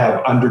would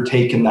have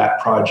undertaken that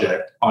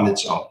project on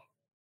its own.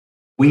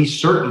 We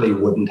certainly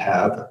wouldn't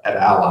have at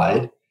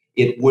Allied.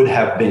 It would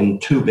have been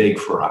too big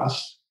for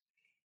us.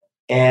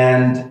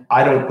 And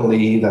I don't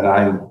believe, and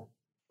I'm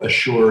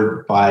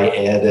assured by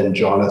Ed and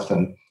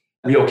Jonathan,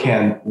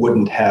 RioCan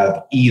wouldn't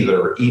have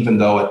either, even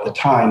though at the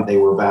time they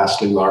were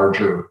vastly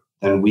larger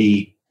than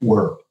we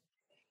were.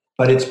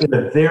 But it's been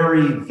a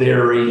very,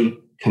 very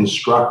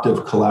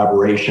constructive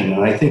collaboration.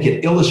 And I think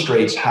it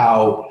illustrates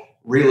how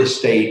real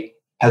estate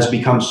has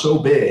become so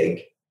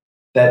big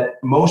that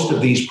most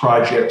of these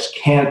projects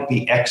can't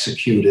be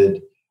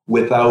executed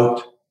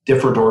without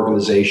different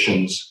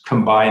organizations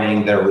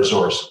combining their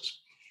resources.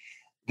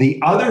 The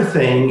other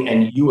thing,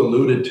 and you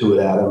alluded to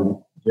it,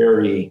 Adam,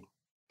 very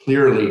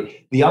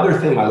clearly, the other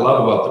thing I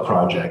love about the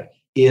project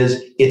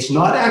is it's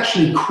not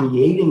actually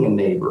creating a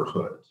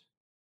neighborhood,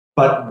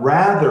 but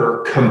rather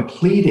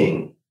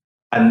completing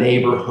a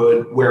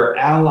neighborhood where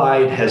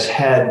Allied has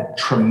had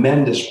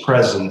tremendous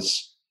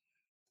presence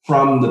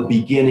from the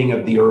beginning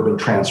of the urban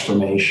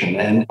transformation.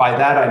 And by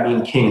that, I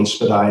mean King and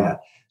Spadina.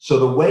 So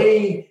the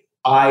way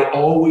I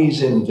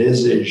always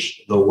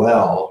envisaged The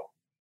Well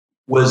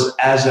was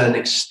as an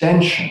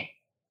extension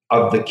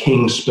of the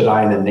King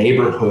Spadina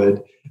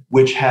neighborhood,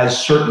 which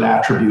has certain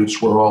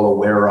attributes we're all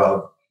aware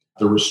of: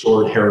 the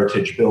restored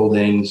heritage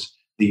buildings,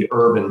 the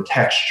urban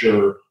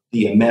texture,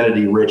 the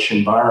amenity-rich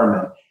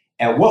environment.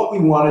 And what we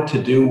wanted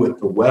to do with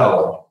The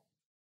Well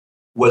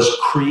was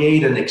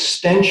create an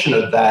extension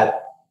of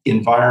that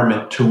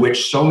environment to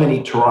which so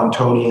many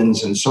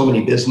Torontonians and so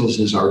many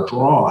businesses are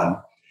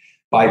drawn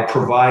by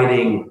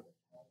providing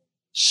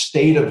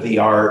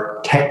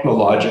state-of-the-art,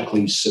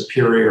 technologically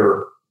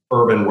superior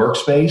urban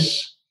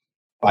workspace,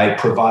 by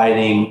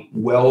providing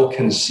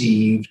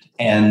well-conceived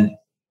and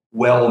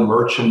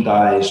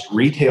well-merchandised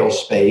retail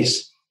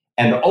space,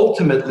 and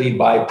ultimately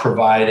by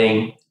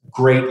providing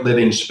great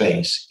living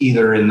space,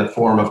 either in the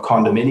form of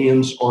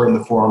condominiums or in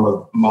the form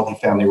of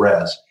multifamily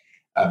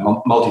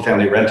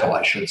rental,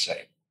 I should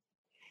say.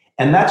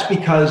 And that's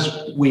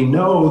because we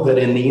know that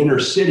in the inner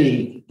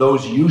city,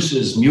 those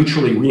uses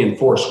mutually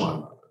reinforce one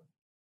another.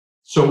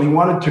 So we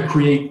wanted to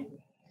create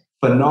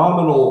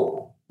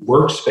phenomenal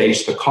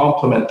workspace to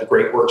complement the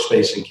great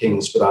workspace in King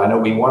and Spadina.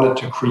 We wanted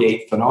to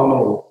create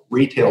phenomenal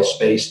retail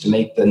space to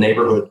make the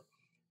neighborhood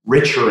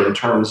richer in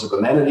terms of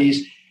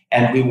amenities.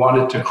 And we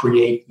wanted to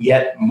create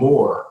yet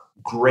more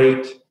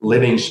great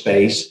living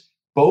space,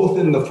 both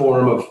in the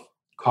form of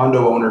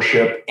condo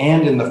ownership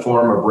and in the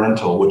form of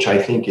rental, which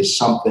I think is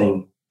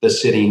something the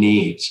city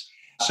needs.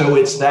 So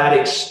it's that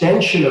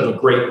extension of a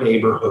great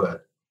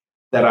neighborhood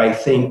that I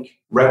think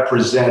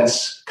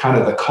represents kind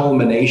of the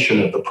culmination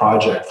of the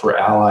project for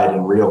Allied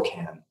and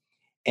RioCan.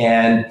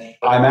 And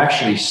I'm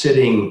actually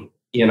sitting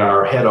in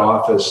our head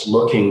office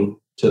looking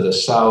to the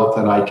south,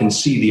 and I can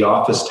see the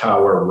office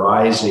tower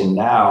rising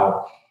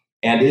now,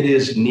 and it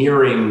is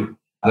nearing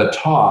the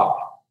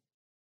top.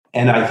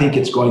 And I think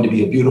it's going to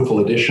be a beautiful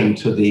addition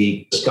to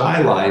the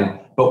skyline.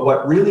 But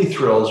what really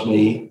thrills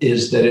me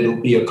is that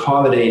it'll be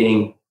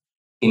accommodating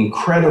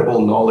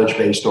incredible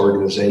knowledge-based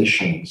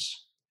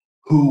organizations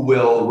who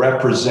will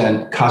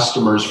represent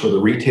customers for the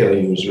retail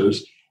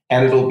users,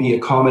 and it'll be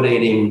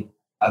accommodating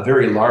a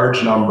very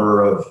large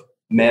number of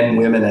men,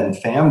 women, and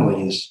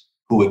families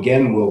who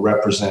again will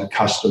represent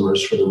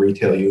customers for the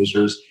retail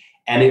users,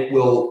 and it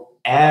will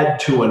add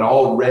to an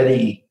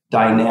already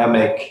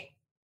dynamic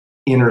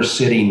inner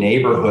city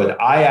neighborhood.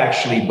 I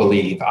actually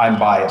believe, I'm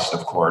biased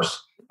of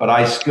course, but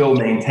I still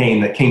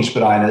maintain that King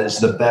Spadina is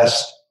the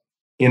best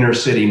inner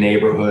city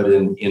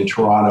neighborhood in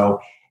Toronto,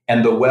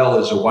 and the Well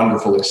is a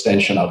wonderful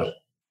extension of it.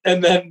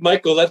 And then,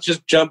 Michael, let's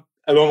just jump.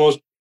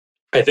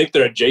 I think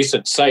they're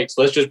adjacent sites.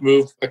 Let's just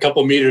move a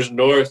couple meters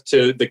north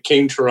to the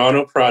King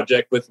Toronto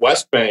project with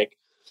Westbank,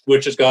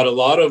 which has got a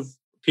lot of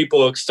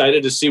people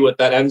excited to see what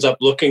that ends up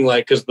looking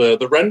like, because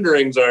the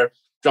renderings are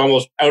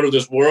almost out of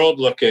this world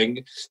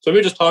looking. So let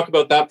me just talk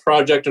about that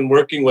project and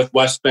working with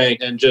Westbank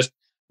and just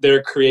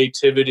their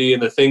creativity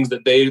and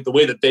the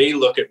way that they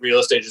look at real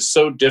estate is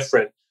so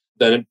different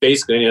than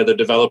basically any other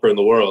developer in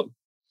the world.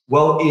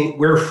 Well,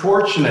 we're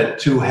fortunate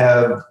to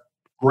have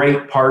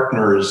great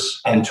partners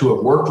and to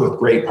have worked with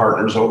great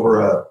partners over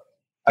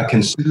a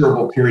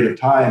considerable period of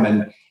time.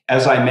 And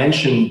as I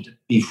mentioned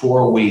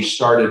before we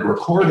started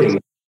recording,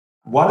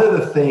 one of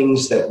the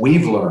things that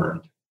we've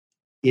learned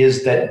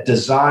is that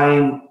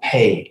design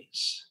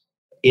pays.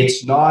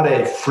 It's not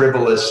a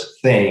frivolous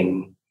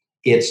thing.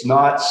 It's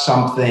not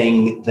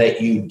something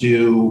that you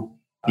do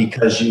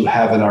because you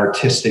have an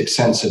artistic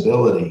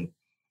sensibility.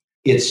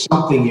 It's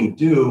something you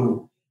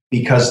do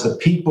because the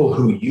people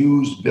who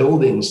use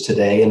buildings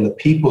today and the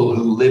people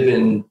who live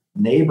in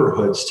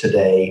neighborhoods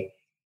today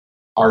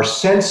are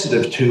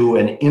sensitive to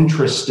and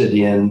interested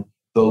in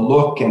the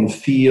look and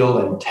feel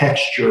and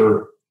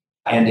texture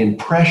and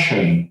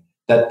impression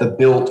that the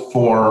built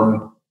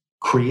form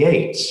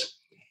creates.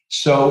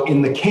 So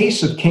in the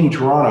case of King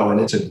Toronto,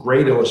 and it's a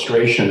great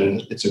illustration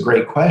and it's a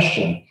great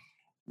question,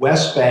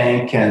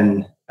 Westbank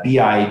and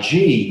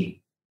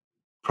BIG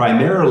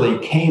primarily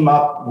came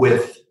up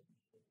with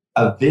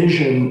a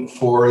vision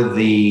for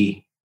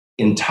the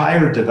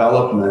entire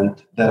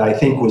development that I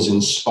think was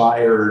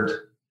inspired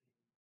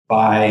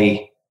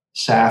by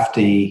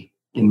Safdie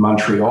in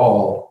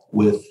Montreal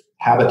with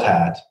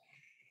Habitat.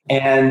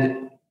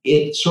 And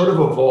it sort of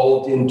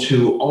evolved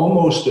into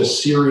almost a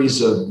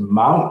series of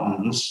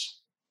mountains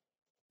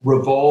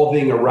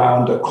revolving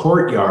around a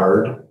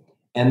courtyard.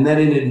 And then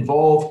it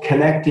involved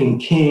connecting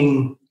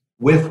King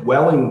with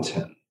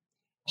Wellington.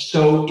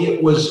 So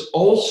it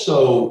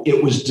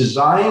was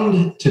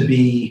designed to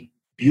be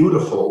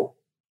beautiful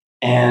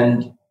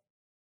and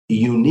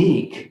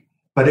unique,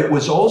 but it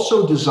was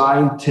also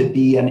designed to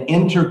be an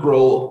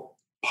integral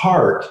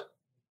part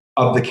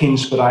of the King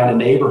Spadina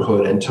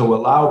neighborhood and to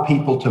allow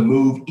people to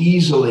move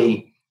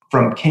easily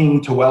from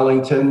King to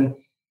Wellington,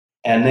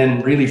 and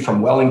then really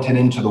from Wellington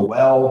into the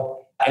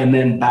Well, and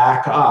then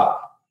back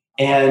up.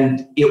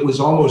 And it was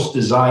almost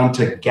designed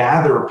to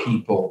gather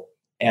people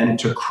and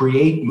to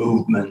create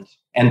movement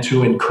and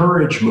to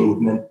encourage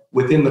movement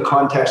within the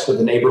context of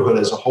the neighborhood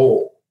as a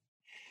whole.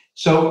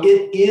 So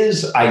it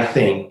is, I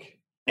think,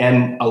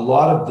 and a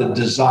lot of the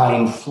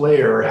design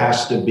flair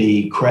has to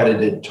be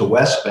credited to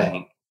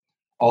Westbank.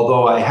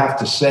 Although I have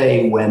to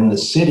say, when the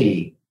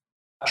city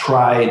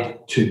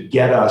tried to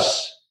get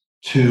us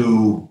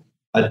to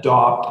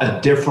adopt a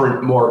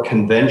different, more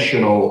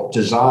conventional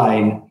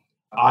design,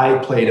 I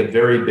played a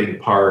very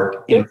big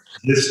part in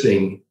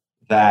resisting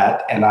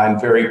that. And I'm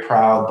very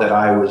proud that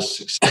I was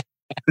successful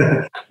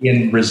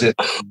in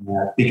resisting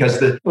that,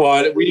 because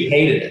we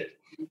hated it.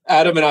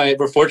 Adam and I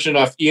were fortunate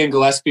enough. Ian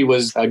Gillespie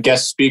was a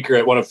guest speaker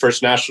at one of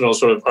First National,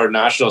 sort of our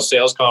national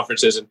sales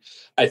conferences. And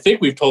I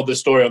think we've told this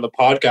story on the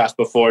podcast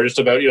before, just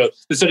about,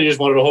 the city just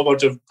wanted a whole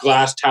bunch of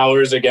glass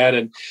towers again.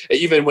 And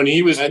even when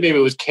he was, maybe it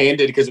was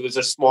candid because it was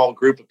a small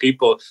group of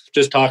people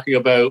just talking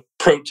about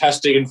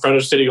protesting in front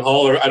of City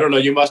Hall, or I don't know,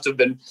 you must have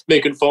been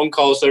making phone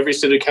calls to every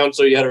city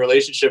council you had a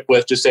relationship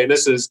with, just saying,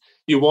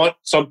 you want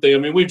something. I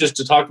mean, we've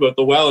just talked about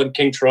the Well and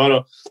King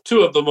Toronto,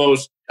 two of the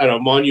most,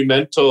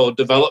 monumental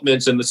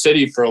developments in the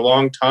city for a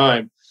long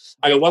time.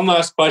 I got one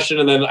last question,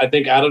 and then I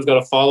think Adam's got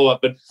a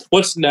follow-up. But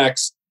what's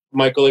next,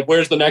 Michael?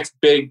 Where's the next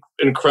big,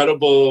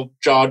 incredible,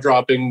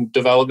 jaw-dropping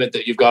development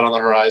that you've got on the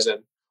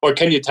horizon? Or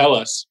can you tell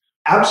us?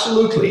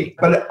 Absolutely.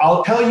 But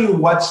I'll tell you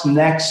what's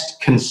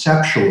next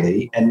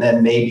conceptually, and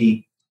then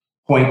maybe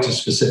point to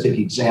specific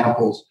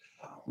examples.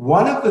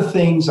 One of the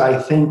things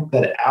I think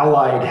that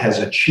Allied has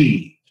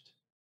achieved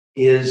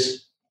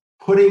is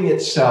putting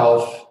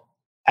itself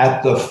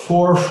at the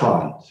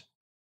forefront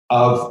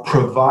of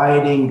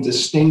providing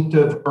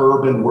distinctive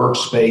urban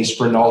workspace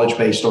for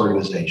knowledge-based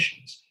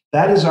organizations.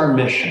 That is our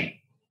mission.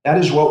 That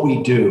is what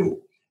we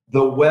do.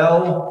 The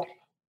Well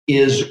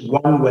is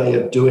one way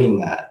of doing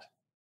that.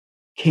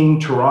 King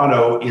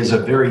Toronto is a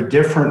very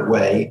different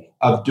way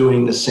of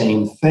doing the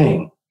same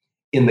thing.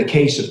 In the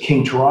case of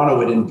King Toronto,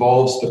 it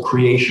involves the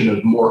creation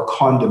of more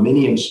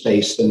condominium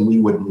space than we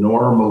would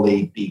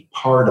normally be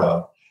part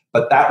of.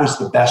 But that was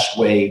the best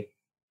way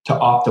to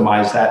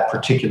optimize that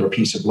particular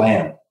piece of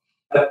land.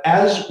 But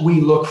as we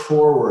look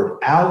forward,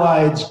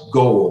 Allied's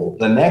goal,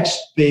 the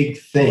next big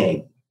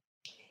thing,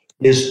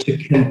 is to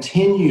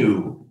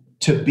continue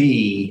to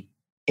be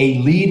a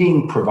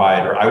leading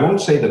provider. I won't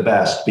say the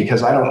best,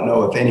 because I don't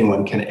know if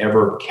anyone can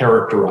ever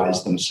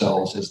characterize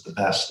themselves as the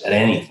best at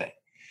anything,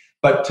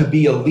 but to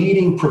be a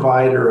leading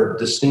provider of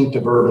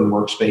distinctive urban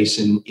workspace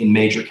in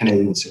major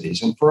Canadian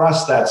cities. And for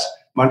us, that's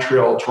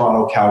Montreal,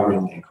 Toronto, Calgary,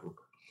 and Vancouver.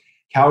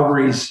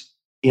 Calgary's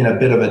in a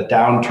bit of a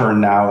downturn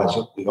now, as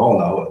we all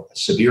know, a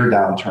severe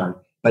downturn,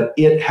 but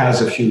it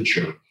has a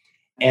future.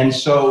 And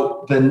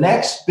so the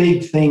next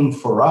big thing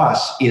for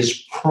us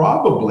is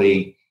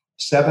probably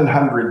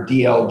 700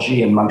 DLG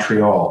in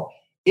Montreal.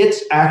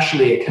 It's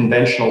actually a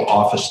conventional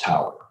office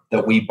tower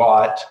that we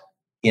bought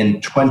in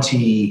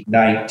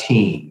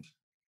 2019.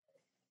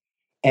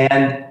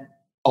 And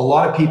a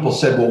lot of people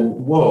said, well,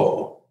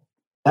 whoa,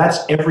 that's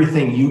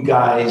everything you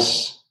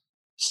guys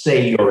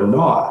say you're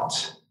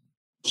not.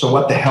 So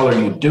what the hell are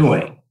you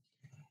doing?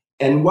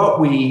 And what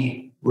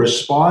we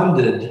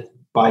responded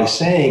by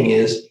saying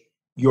is,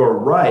 you're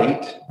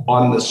right.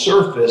 On the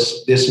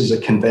surface, this is a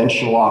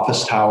conventional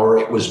office tower.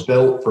 It was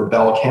built for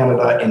Bell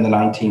Canada in the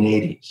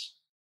 1980s.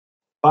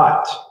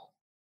 But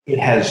it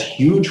has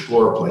huge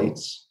floor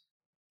plates.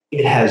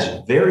 It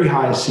has very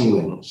high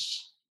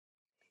ceilings.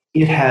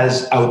 It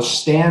has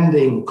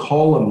outstanding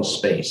column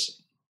spacing.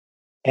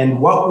 And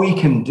what we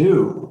can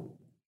do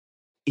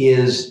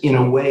is, in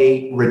a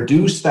way,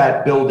 reduce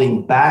that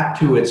building back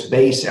to its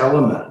base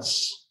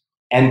elements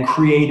and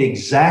create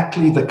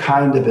exactly the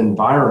kind of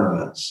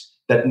environments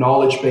that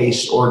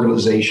knowledge-based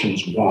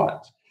organizations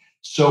want.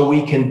 So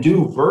we can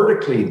do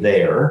vertically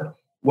there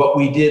what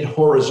we did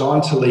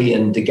horizontally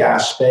in De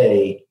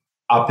Gaspé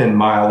up in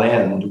Mile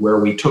End, where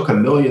we took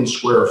 1 million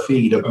square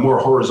feet of more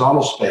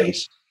horizontal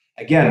space,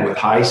 again, with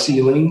high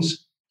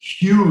ceilings,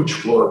 huge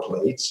floor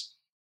plates,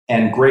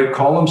 and great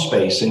column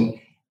spacing,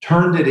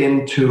 turned it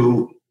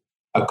into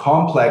a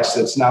complex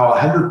that's now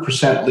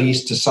 100%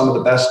 leased to some of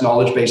the best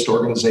knowledge-based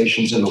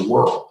organizations in the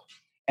world.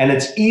 And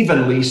it's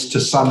even leased to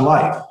Sun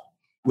Life,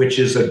 which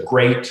is a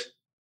great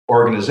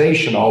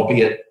organization,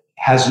 albeit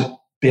hasn't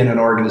been an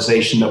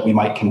organization that we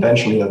might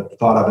conventionally have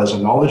thought of as a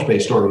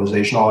knowledge-based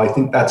organization, although I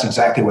think that's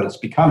exactly what it's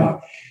becoming.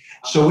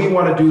 So we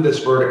want to do this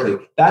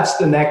vertically. That's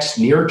the next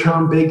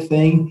near-term big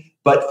thing.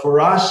 But for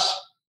us,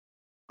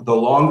 the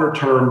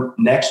longer-term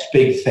next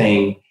big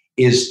thing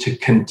is to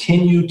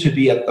continue to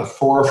be at the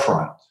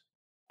forefront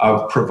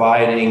of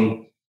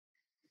providing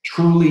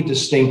truly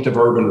distinctive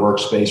urban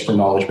workspace for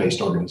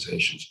knowledge-based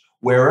organizations.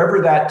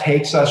 Wherever that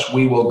takes us,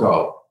 we will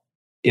go.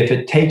 If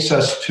it takes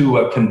us to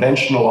a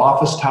conventional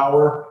office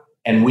tower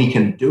and we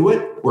can do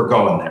it, we're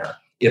going there.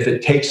 If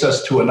it takes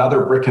us to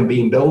another brick and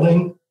beam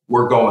building,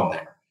 we're going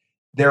there.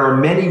 There are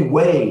many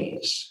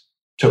ways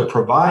to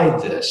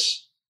provide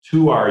this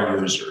to our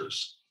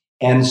users.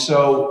 And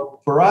so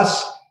for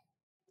us,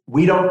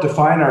 we don't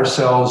define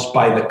ourselves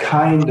by the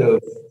kind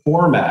of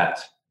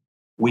format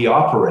we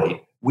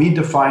operate. We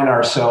define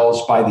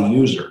ourselves by the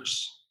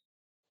users.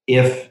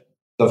 If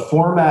the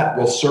format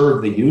will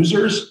serve the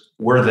users,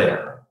 we're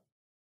there.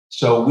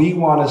 So we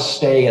want to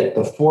stay at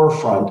the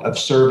forefront of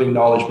serving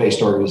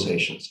knowledge-based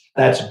organizations.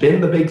 That's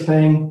been the big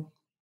thing,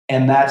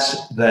 and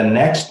that's the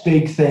next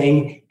big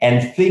thing.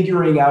 And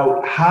figuring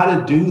out how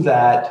to do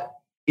that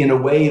in a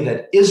way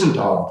that isn't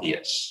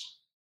obvious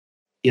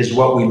is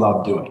what we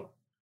love doing.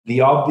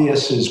 The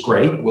obvious is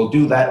great. We'll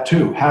do that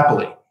too,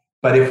 happily.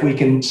 But if we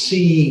can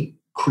see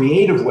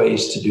creative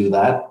ways to do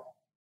that,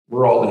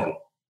 we're all in.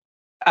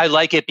 I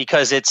like it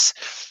because it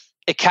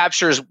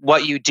captures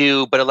what you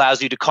do, but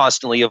allows you to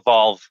constantly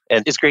evolve.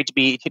 And it's great to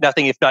be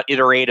nothing if not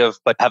iterative,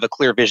 but have a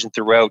clear vision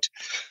throughout.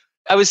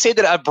 I would say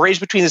that a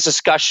bridge between this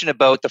discussion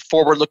about the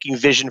forward-looking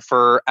vision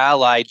for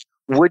Allied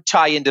would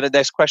tie into the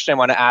next question I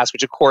want to ask,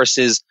 which of course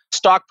is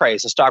stock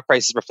price. The stock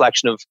price is a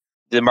reflection of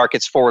the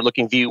market's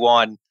forward-looking view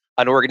on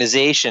an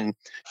organization.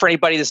 For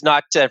anybody that's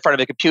not in front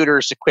of a computer,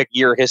 it's a quick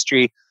year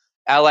history.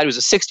 Allied was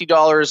at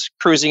 $60,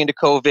 cruising into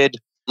COVID,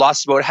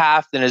 lost about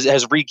half, and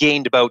has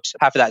regained about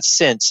half of that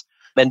since.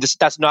 And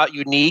that's not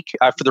unique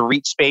for the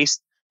REIT space.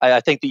 I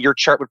think that your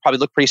chart would probably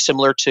look pretty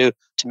similar to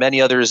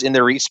many others in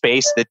the REIT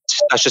space.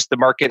 That's just the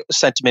market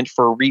sentiment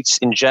for REITs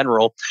in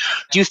general.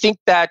 Do you think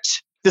that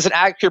there's an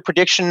accurate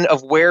prediction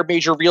of where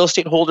major real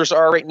estate holders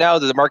are right now?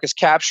 That the market's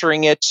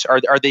capturing it?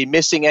 Are they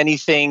missing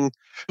anything?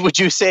 Would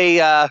you say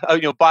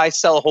buy,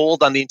 sell,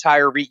 hold on the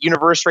entire REIT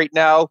universe right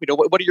now?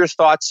 What are your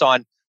thoughts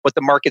on what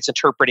the market's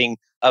interpreting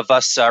of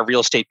us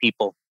real estate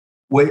people?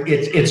 Well,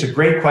 it's a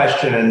great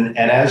question. And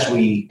as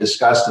we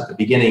discussed at the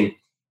beginning,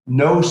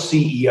 no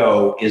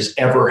CEO is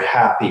ever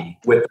happy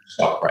with the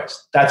stock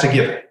price. That's a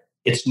given.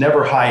 It's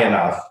never high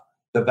enough.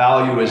 The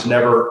value is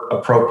never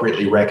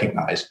appropriately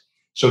recognized.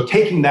 So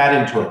taking that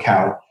into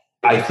account,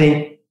 I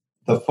think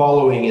the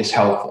following is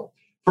helpful.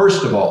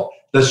 First of all,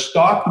 the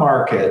stock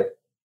market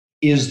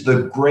is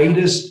the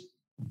greatest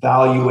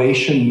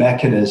valuation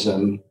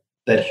mechanism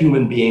that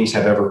human beings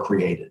have ever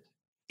created.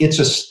 It's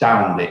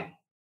astounding.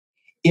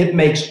 It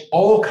makes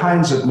all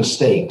kinds of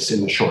mistakes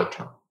in the short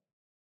term.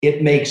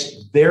 it makes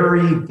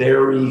very,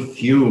 very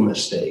few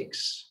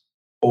mistakes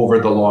over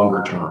the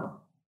longer term.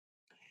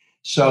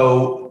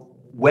 So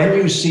when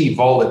you see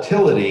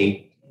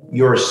volatility,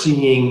 you're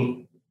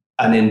seeing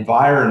an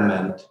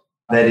environment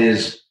that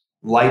is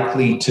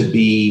likely to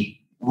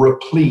be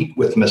replete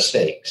with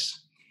mistakes.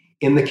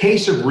 In the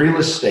case of real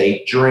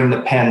estate during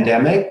the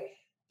pandemic,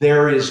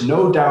 there is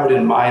no doubt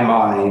in my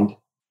mind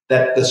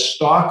that the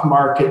stock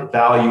market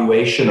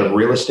valuation of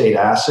real estate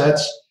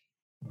assets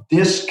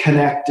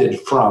disconnected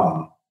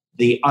from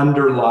the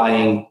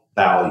underlying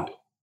value.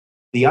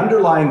 The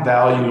underlying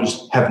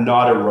values have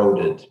not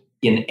eroded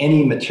in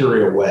any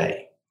material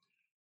way,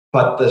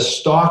 but the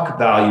stock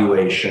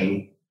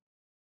valuation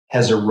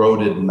has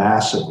eroded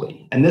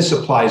massively. And this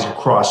applies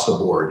across the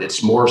board.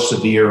 It's more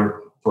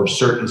severe for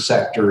certain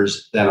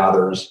sectors than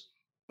others,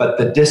 but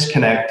the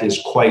disconnect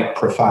is quite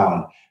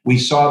profound. We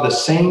saw the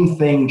same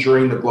thing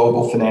during the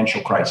global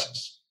financial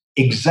crisis,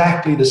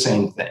 exactly the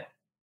same thing,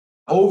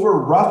 over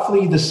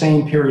roughly the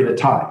same period of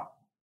time.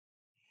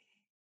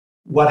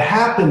 What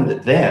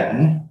happened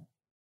then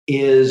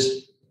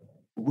is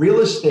real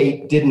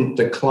estate didn't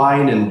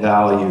decline in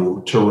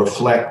value to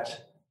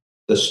reflect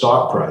the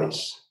stock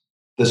price.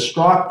 The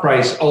stock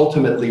price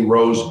ultimately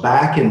rose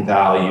back in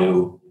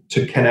value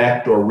to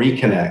connect or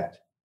reconnect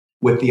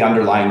with the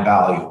underlying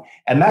value.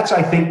 And that's,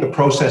 I think, the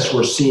process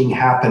we're seeing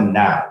happen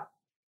now.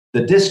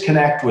 The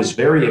disconnect was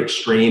very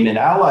extreme. In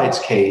Allied's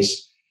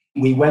case,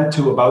 we went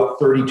to about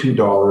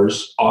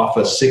 $32 off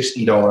a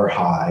 $60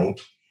 high,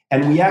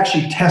 and we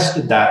actually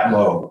tested that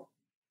low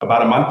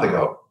about a month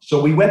ago.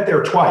 So we went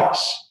there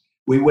twice.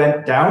 We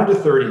went down to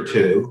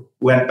 32,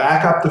 went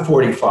back up to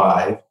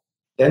 45,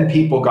 then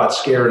people got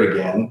scared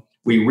again.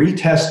 We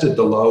retested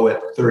the low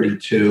at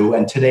 32,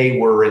 and today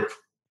we're at,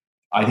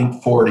 I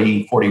think,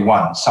 40,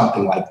 41,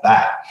 something like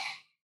that.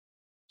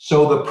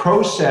 So the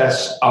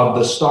process of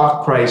the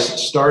stock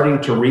price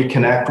starting to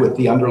reconnect with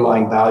the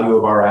underlying value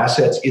of our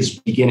assets is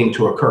beginning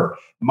to occur.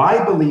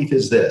 My belief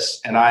is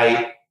this, and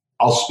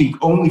I'll speak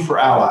only for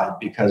Allied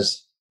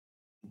because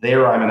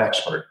there I'm an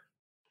expert.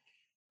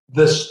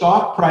 The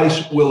stock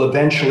price will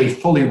eventually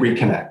fully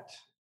reconnect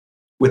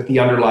with the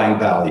underlying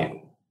value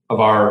of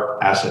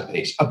our asset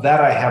base. Of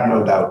that, I have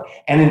no doubt.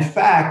 And in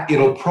fact,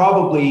 it'll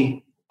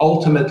probably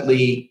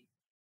ultimately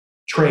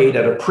trade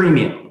at a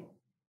premium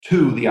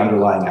to the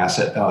underlying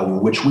asset value,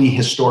 which we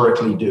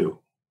historically do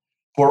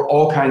for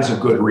all kinds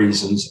of good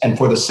reasons and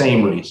for the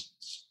same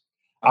reasons.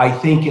 I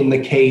think in the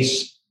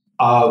case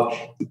of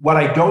what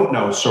I don't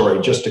know,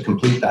 sorry, just to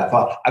complete that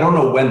thought, I don't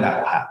know when that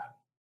will happen.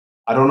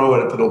 I don't know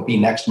if it'll be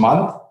next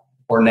month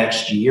or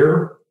next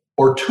year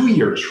or 2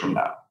 years from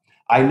now.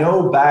 I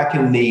know back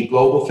in the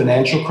global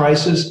financial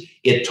crisis,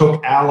 it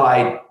took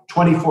Allied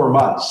 24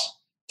 months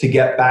to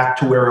get back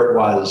to where it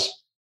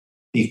was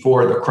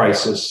before the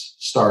crisis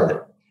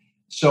started.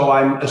 So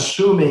I'm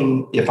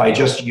assuming if I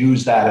just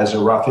use that as a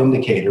rough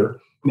indicator,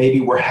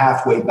 maybe we're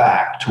halfway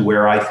back to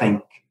where I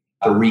think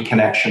the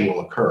reconnection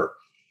will occur.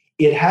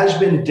 It has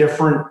been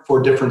different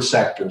for different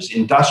sectors.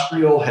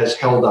 Industrial has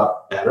held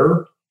up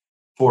better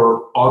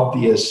for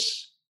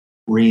obvious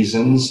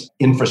reasons.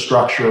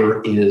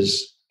 Infrastructure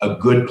is a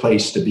good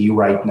place to be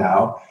right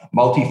now.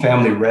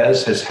 Multifamily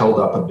res has held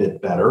up a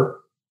bit better,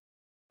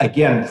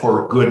 again,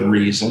 for good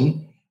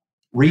reason.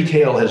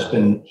 Retail has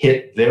been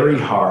hit very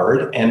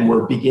hard, and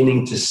we're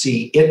beginning to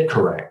see it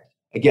correct.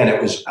 Again, it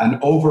was an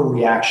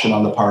overreaction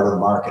on the part of the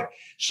market.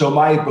 So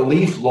my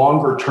belief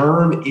longer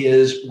term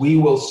is we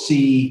will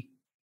see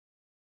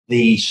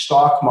the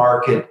stock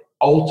market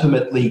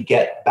ultimately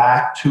get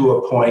back to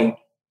a point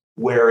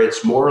where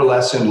it's more or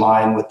less in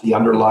line with the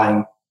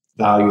underlying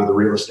value of the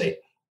real estate.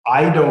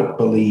 I don't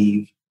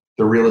believe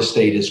the real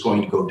estate is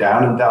going to go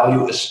down in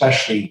value,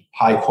 especially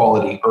high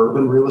quality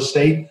urban real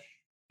estate.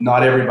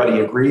 Not everybody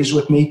agrees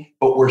with me,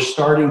 but we're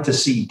starting to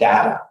see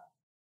data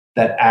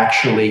that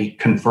actually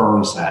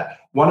confirms that.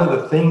 One of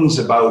the things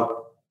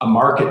about a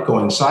market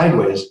going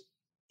sideways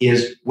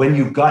is when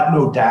you've got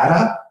no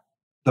data,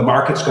 the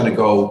market's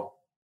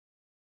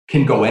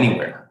can go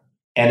anywhere.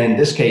 And in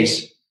this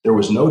case, there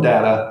was no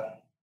data.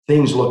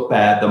 Things looked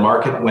bad. The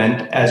market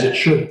went as it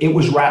should. It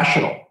was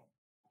rational.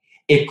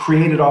 It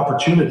created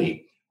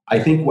opportunity. I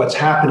think what's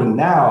happening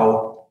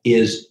now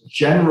is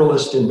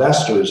generalist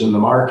investors in the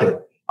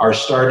market are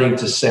starting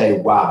to say,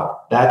 wow,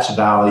 that's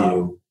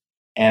value.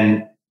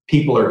 And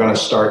people are going to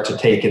start to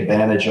take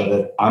advantage of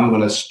it. I'm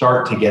going to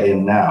start to get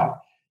in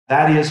now.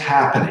 That is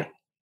happening.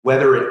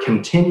 Whether it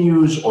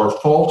continues or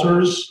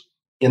falters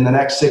in the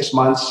next 6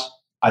 months,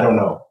 I don't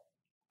know.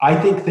 I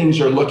think things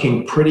are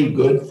looking pretty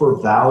good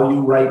for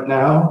value right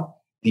now.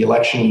 The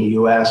election in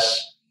the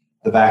US,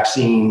 the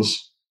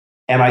vaccines,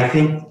 and I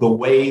think the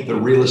way the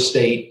real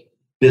estate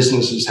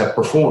businesses have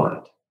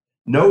performed.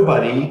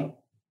 Nobody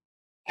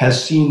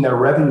has seen their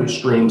revenue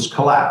streams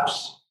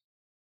collapse.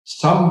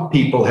 Some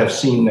people have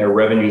seen their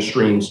revenue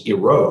streams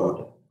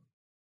erode,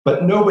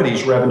 but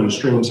nobody's revenue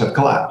streams have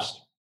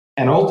collapsed.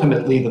 And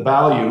ultimately, the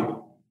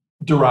value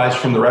derives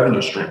from the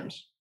revenue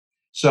streams.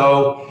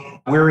 So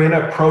we're in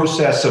a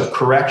process of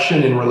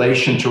correction in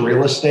relation to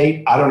real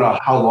estate. I don't know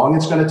how long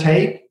it's going to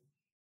take,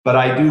 but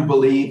I do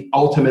believe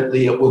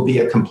ultimately it will be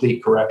a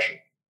complete correction.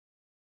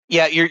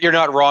 Yeah, you're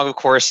not wrong, of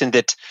course, in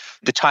that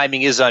the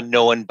timing is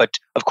unknown. But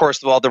of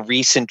course, with all the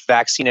recent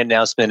vaccine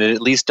announcement, it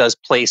at least does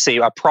place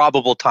a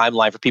probable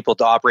timeline for people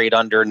to operate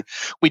under. And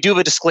we do have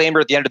a disclaimer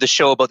at the end of the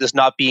show about this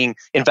not being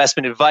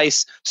investment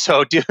advice.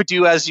 So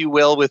do as you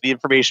will with the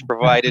information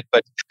provided.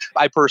 But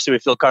I personally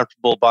feel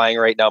comfortable buying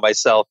right now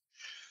myself.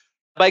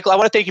 Michael, I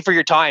want to thank you for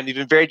your time. You've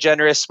been very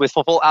generous with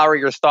a full hour of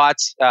your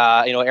thoughts.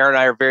 Aaron and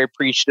I are very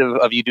appreciative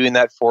of you doing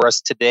that for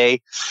us today.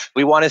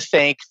 We want to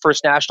thank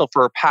First National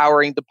for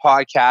powering the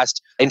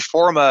podcast,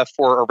 Informa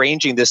for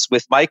arranging this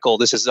with Michael.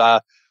 This is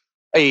a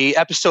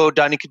episode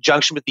done in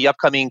conjunction with the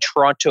upcoming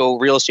Toronto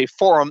Real Estate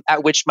Forum,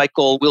 at which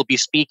Michael will be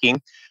speaking.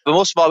 But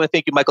most of all, I want to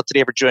thank you, Michael,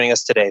 today for joining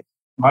us today.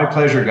 My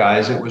pleasure,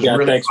 guys. It was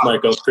really thanks, fun.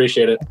 Michael.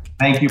 Appreciate it.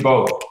 Thank you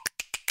both.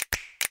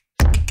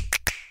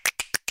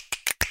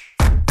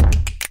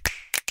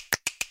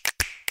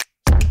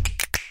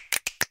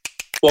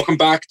 Welcome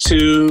back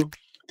to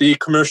the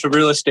Commercial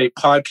Real Estate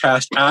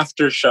Podcast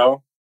After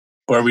Show,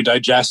 where we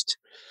digest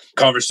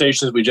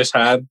conversations we just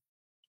had.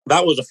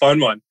 That was a fun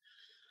one.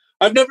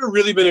 I've never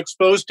really been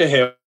exposed to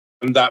him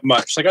that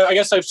much. Like, I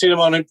guess I've seen him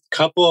on a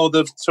couple of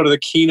the sort of the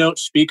keynote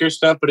speaker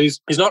stuff, but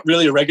he's not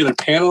really a regular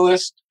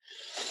panelist.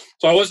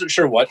 So I wasn't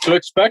sure what to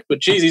expect,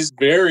 but geez, he's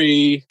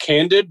very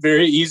candid,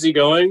 very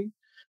easygoing,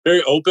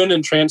 very open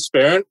and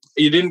transparent.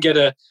 You didn't get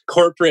a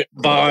corporate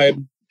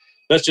vibe.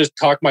 Let's just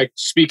talk my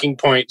speaking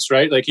points,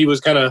 right? Like, he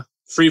was kind of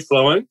free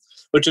flowing,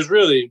 which is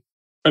really,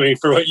 I mean,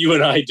 for what you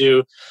and I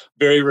do,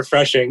 very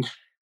refreshing.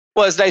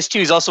 Well, it's nice too.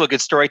 He's also a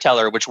good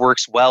storyteller, which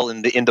works well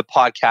in the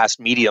podcast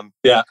medium.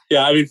 Yeah.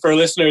 I mean, for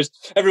listeners,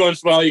 every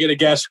once in a while you get a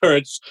guess where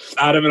it's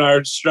Adam and I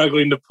are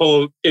struggling to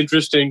pull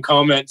interesting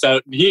comments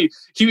out. And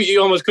he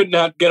almost could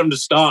not get him to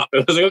stop.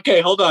 It was like,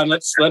 okay, hold on.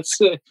 Let's.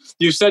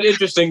 You said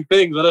interesting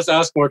things. Let us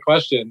ask more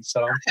questions.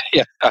 So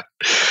yeah,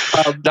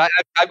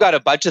 I've got a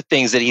bunch of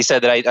things that he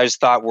said that I just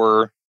thought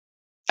were,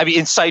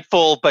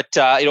 insightful, but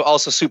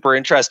also super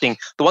interesting.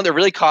 The one that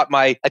really caught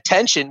my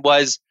attention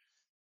was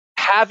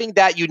having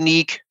that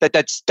unique,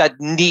 that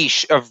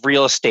niche of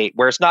real estate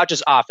where it's not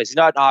just office. He's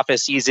not an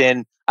office. He's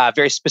in a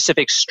very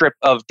specific strip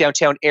of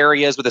downtown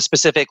areas with a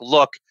specific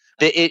look.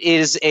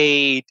 It's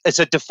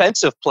a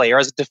defensive play, or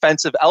as a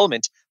defensive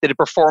element, that it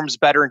performs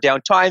better in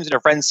down times, and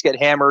if rents get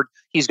hammered,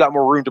 he's got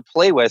more room to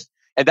play with.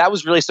 And that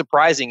was really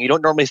surprising. You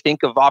don't normally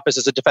think of office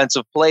as a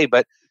defensive play,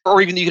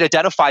 or even you can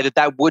identify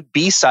that would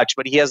be such,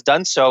 but he has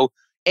done so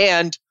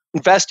and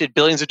invested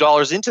billions of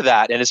dollars into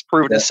that, and it's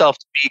proven itself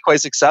to be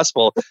quite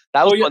successful.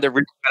 That was one that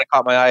really kind of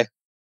caught my eye.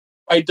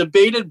 I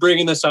debated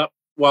bringing this up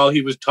while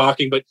he was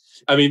talking, but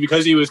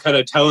because he was kind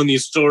of telling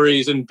these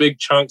stories in big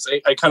chunks,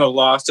 I kind of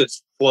lost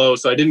its flow,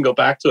 so I didn't go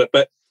back to it.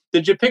 But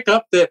did you pick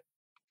up that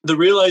the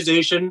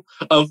realization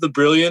of the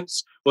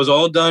brilliance was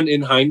all done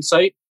in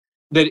hindsight?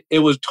 That it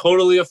was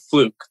totally a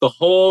fluke. The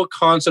whole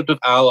concept of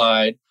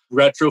Allied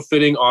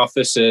retrofitting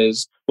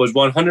offices was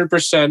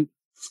 100%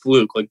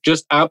 fluke, like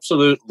just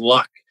absolute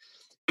luck.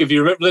 If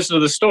you listen to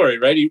the story,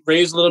 right, he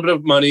raised a little bit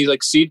of money,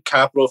 like seed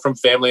capital from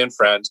family and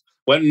friends,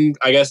 went and,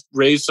 I guess,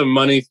 raised some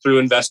money through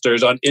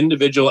investors on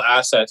individual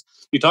assets.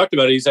 He talked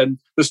about it. He said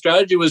the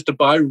strategy was to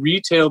buy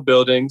retail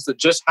buildings that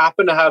just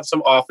happen to have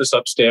some office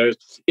upstairs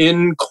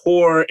in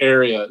core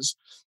areas.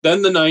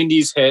 Then the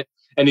 90s hit,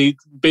 and he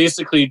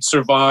basically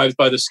survived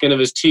by the skin of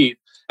his teeth.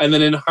 And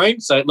then in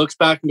hindsight, looks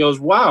back and goes,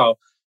 wow,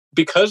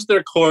 because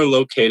they're core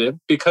located,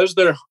 because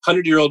they're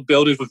 100-year-old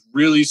buildings with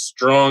really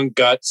strong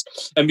guts,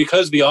 and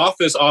because the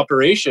office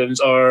operations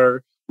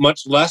are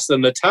much less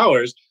than the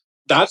towers,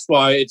 that's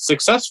why it's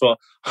successful.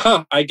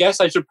 I guess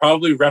I should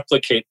probably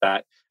replicate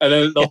that. And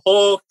then the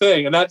whole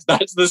thing, and that's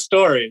the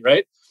story,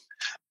 right?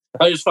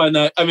 I just find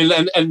that,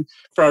 and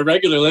for our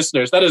regular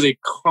listeners, that is a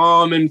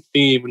common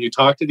theme when you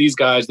talk to these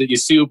guys that you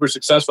see super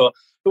successful.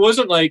 It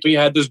wasn't like we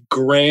had this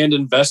grand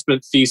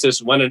investment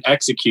thesis went and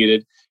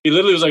executed. He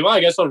literally was like, well, I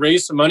guess I'll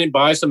raise some money,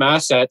 buy some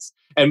assets.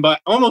 And by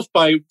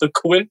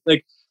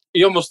the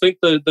you almost think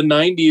the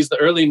 90s, the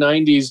early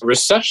 90s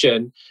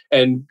recession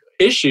and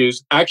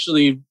issues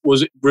actually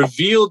was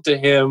revealed to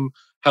him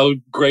how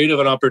great of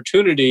an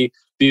opportunity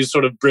these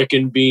sort of brick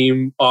and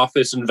beam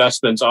office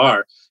investments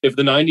are. If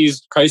the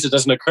 90s crisis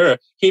doesn't occur,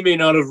 he may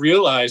not have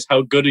realized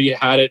how good he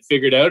had it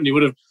figured out, and he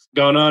would have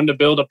gone on to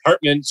build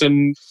apartments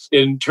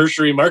in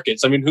tertiary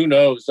markets. Who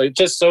knows? Like,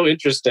 just so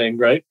interesting,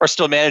 right? Or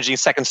still managing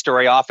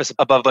second-story office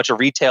above a bunch of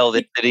retail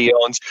that he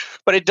owns.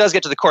 But it does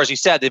get to the core, as you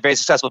said, the very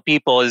successful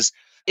people is,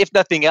 if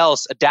nothing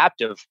else,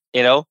 adaptive.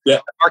 Yeah.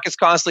 The market's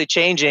constantly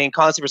changing,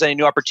 constantly presenting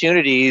new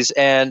opportunities,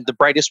 and the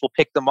brightest will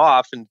pick them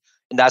off. And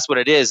that's what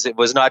it is. It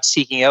was not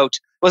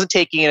wasn't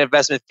taking an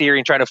investment theory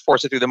and trying to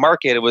force it through the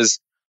market. It was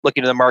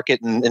looking at the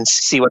market and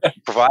see what it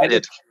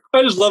provided.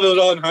 I just love it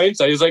all in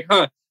hindsight. He's like,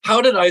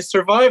 how did I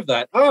survive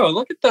that? Oh,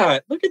 look at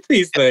that. Look at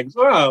these things.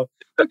 Wow.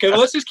 Okay, well,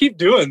 let's just keep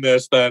doing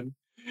this then.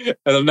 And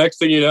the next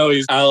thing you know,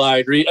 he's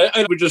Allied.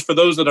 And just for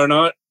those that are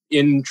not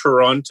in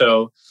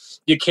Toronto,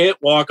 you can't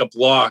walk a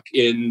block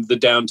in the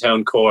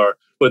downtown core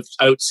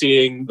without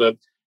seeing the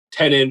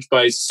 10-inch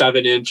by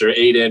 7-inch or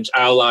 8-inch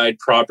Allied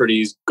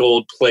Properties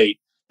gold plate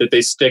that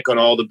they stick on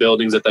all the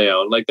buildings that they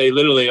own. Like they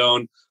literally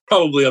own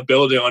probably a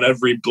building on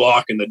every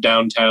block in the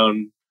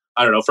downtown,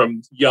 I don't know,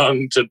 from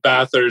Yonge to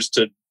Bathurst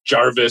to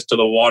Jarvis to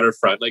the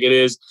waterfront. Like it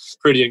is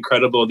pretty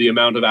incredible the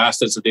amount of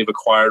assets that they've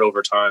acquired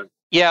over time.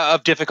 Yeah,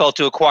 difficult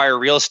to acquire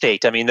real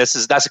estate. I mean, that's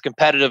a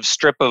competitive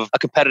strip of a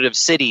competitive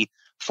city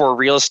for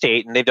real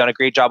estate, and they've done a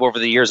great job over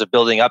the years of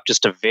building up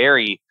just a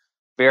very,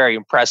 very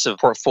impressive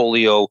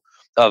portfolio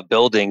of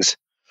buildings.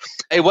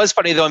 It was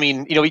funny though. I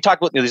mean, we talk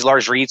about these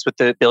large REITs with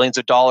the billions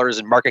of dollars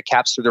and market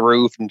caps through the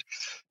roof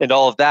and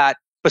all of that,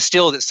 but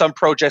still that some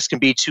projects can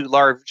be too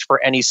large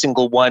for any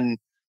single one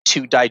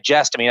to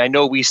digest. I mean, I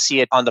know we see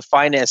it on the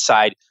finance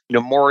side.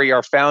 Maury,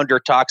 our founder,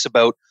 talks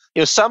about,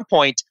 some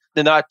point,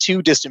 the not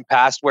too distant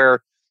past where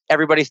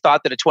everybody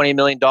thought that a $20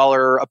 million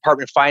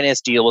apartment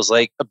finance deal was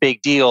like a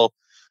big deal.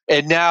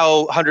 And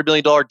now $100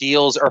 million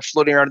deals are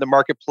floating around in the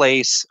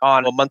marketplace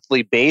on a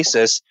monthly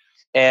basis.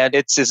 And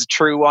it's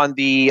true on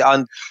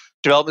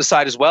development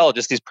side as well.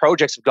 Just these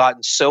projects have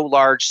gotten so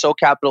large, so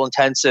capital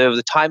intensive,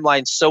 the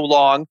timeline's so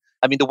long.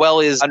 I mean, the well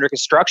is under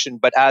construction,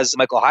 but as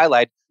Michael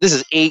highlighted, this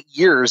is 8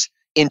 years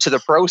into the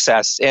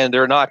process and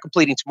they're not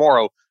completing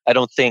tomorrow, I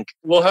don't think.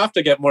 We'll have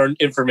to get more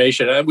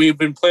information. We've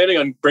been planning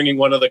on bringing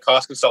one of the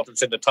cost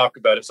consultants in to talk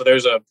about it. So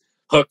there's a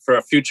hook for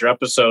a future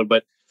episode,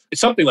 but it's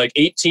something like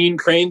 18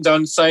 cranes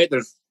on site.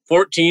 There's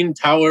 14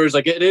 towers.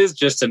 Like it is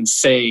just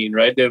insane,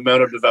 right? The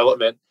amount of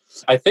development.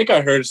 I think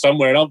I heard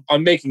somewhere, and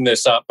I'm making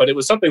this up, but it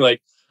was something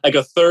like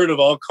a third of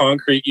all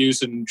concrete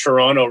use in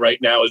Toronto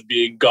right now is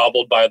being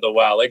gobbled by the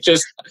well. Like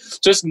just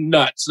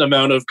nuts, the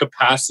amount of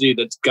capacity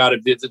that's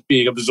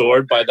being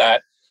absorbed by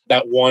that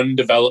one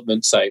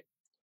development site.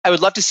 I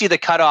would love to see the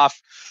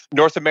cutoff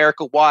North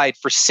America wide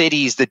for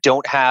cities that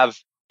don't have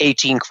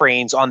 18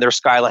 cranes on their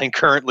skyline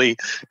currently,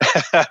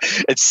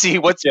 and see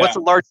what's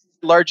the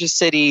largest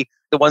city,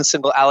 the one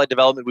single Allied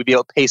development would be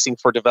outpacing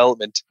for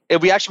development.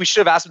 And we should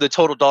have asked them the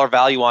total dollar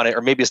value on it,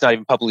 or maybe it's not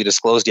even publicly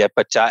disclosed yet,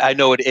 but I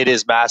know it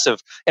is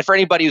massive. And for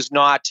anybody who's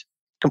not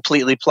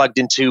completely plugged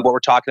into what we're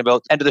talking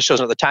about, end of the show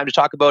is not the time to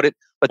talk about it,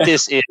 but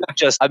this is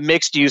just a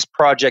mixed use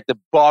project that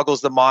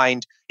boggles the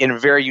mind in a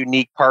very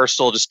unique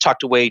parcel, just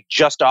tucked away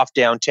just off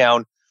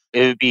downtown.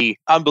 It would be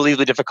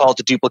unbelievably difficult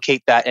to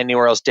duplicate that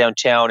anywhere else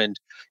downtown. And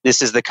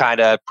this is the kind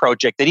of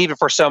project that even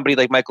for somebody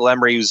like Michael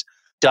Emery, who's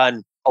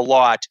done a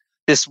lot,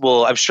 this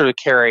will, I'm sure,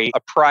 carry a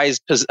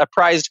prized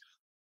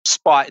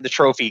spot in the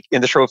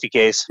trophy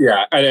case.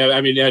 Yeah,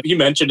 I mean, he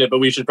mentioned it, but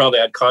we should probably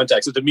add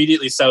context. It's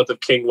immediately south of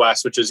King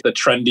West, which is the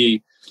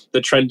trendy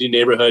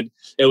neighborhood.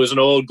 It was an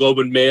old Globe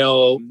and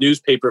Mail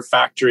newspaper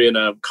factory and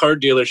a car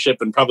dealership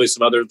and probably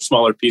some other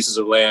smaller pieces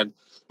of land.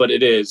 But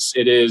it is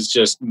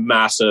just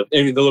massive.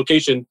 I mean, the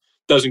location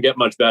doesn't get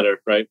much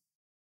better, right?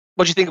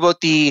 What do you think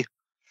about the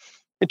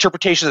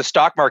interpretation of the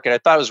stock market? I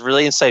thought it was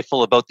really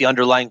insightful about the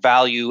underlying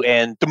value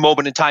and the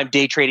moment in time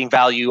day trading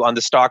value on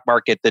the stock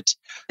market, that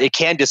it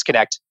can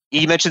disconnect.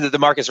 You mentioned that the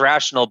market's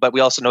rational, but we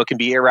also know it can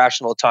be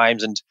irrational at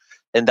times,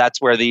 and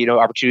that's where the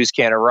opportunities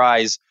can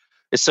arise.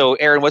 So,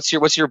 Aaron, what's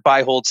your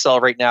buy, hold, sell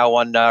right now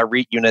on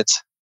REIT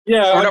units?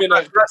 Yeah,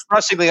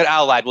 not simply an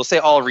Allied. We'll say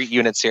all REIT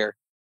units here.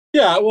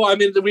 Yeah, well, I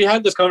mean, we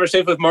had this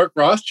conversation with Mark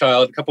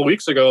Rothschild a couple of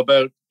weeks ago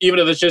about, even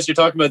if it's just you're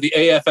talking about the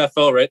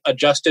AFFO, right?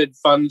 Adjusted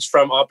funds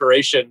from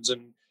operations,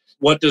 and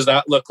what does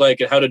that look like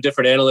and how do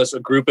different analysts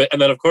group it?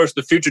 And then, of course,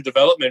 the future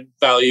development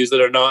values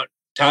that are not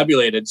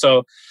tabulated.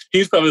 So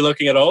he's probably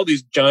looking at all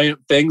these giant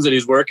things that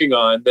he's working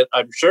on that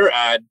I'm sure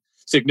add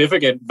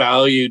significant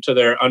value to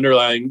their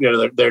underlying,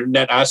 their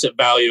net asset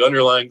value,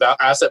 underlying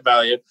asset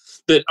value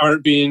that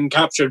aren't being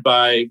captured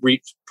by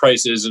REIT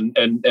prices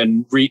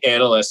and REIT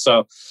analysts.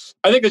 So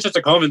I think it's just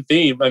a common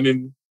theme. I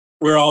mean,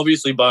 we're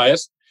obviously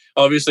biased,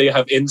 obviously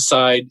have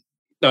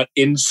not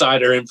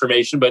insider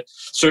information, but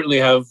certainly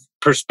have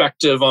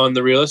perspective on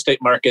the real estate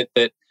market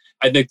that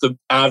I think the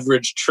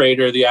average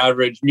trader, the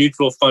average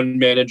mutual fund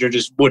manager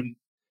just wouldn't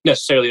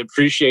necessarily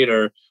appreciate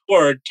or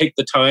take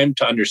the time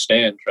to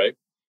understand, right?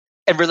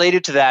 And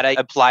related to that, I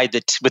applied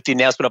that with the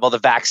announcement of all the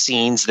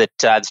vaccines that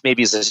this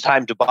maybe is a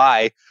time to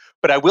buy.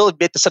 But I will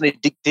admit that something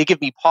that did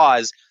give me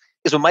pause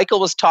is when Michael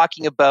was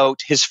talking about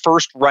his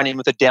first run-in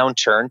with a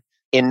downturn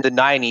in the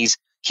 90s,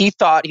 he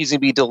thought he was going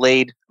to be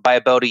delayed by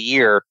about a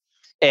year.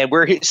 And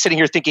we're sitting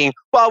here thinking,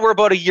 well, we're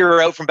about a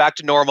year out from back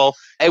to normal.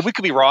 And we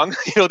could be wrong.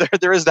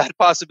 There is that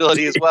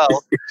possibility as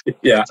well.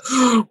 Yeah.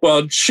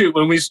 Well, shoot,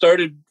 when we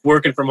started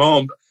working from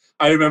home,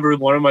 I remember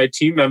one of my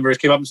team members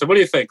came up and said, what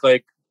do you think?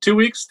 Like 2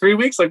 weeks, 3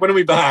 weeks? Like, when are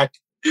we back?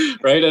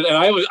 Right. And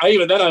I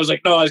was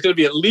like, no, it's going to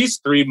be at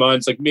least 3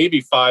 months, like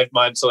maybe 5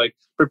 months. So like,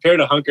 prepare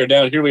to hunker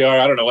down. Here we are.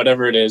 I don't know,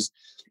 whatever it is,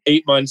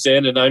 8 months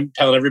in. And I'm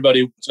telling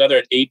everybody it's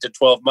another 8 to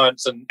 12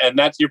 months. And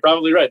that's, you're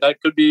probably right.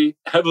 That could be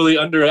heavily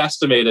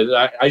underestimated.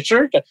 I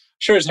sure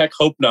as heck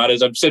hope not,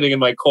 as I'm sitting in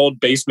my cold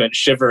basement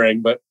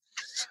shivering. But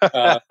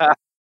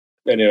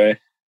anyway.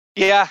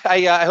 Yeah,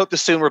 I hope that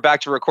soon we're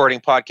back to recording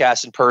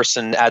podcasts in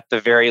person at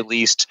the very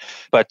least.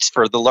 But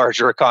for the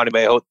larger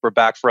economy, I hope we're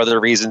back for other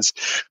reasons.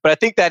 But I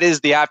think that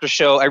is the after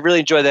show. I really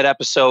enjoyed that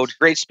episode.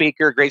 Great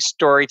speaker, great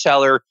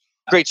storyteller,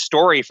 great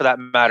story for that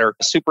matter.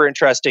 Super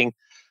interesting.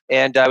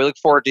 And we look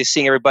forward to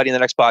seeing everybody in the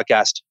next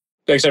podcast.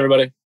 Thanks,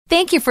 everybody.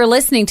 Thank you for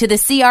listening to the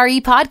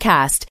CRE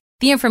podcast.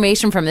 The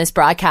information from this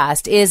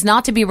broadcast is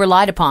not to be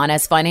relied upon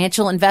as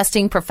financial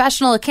investing,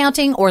 professional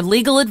accounting, or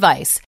legal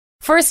advice.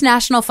 First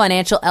National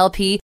Financial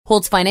LP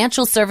holds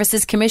Financial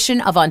Services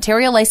Commission of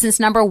Ontario license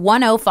number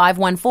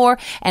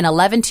 10514 and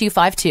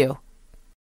 11252.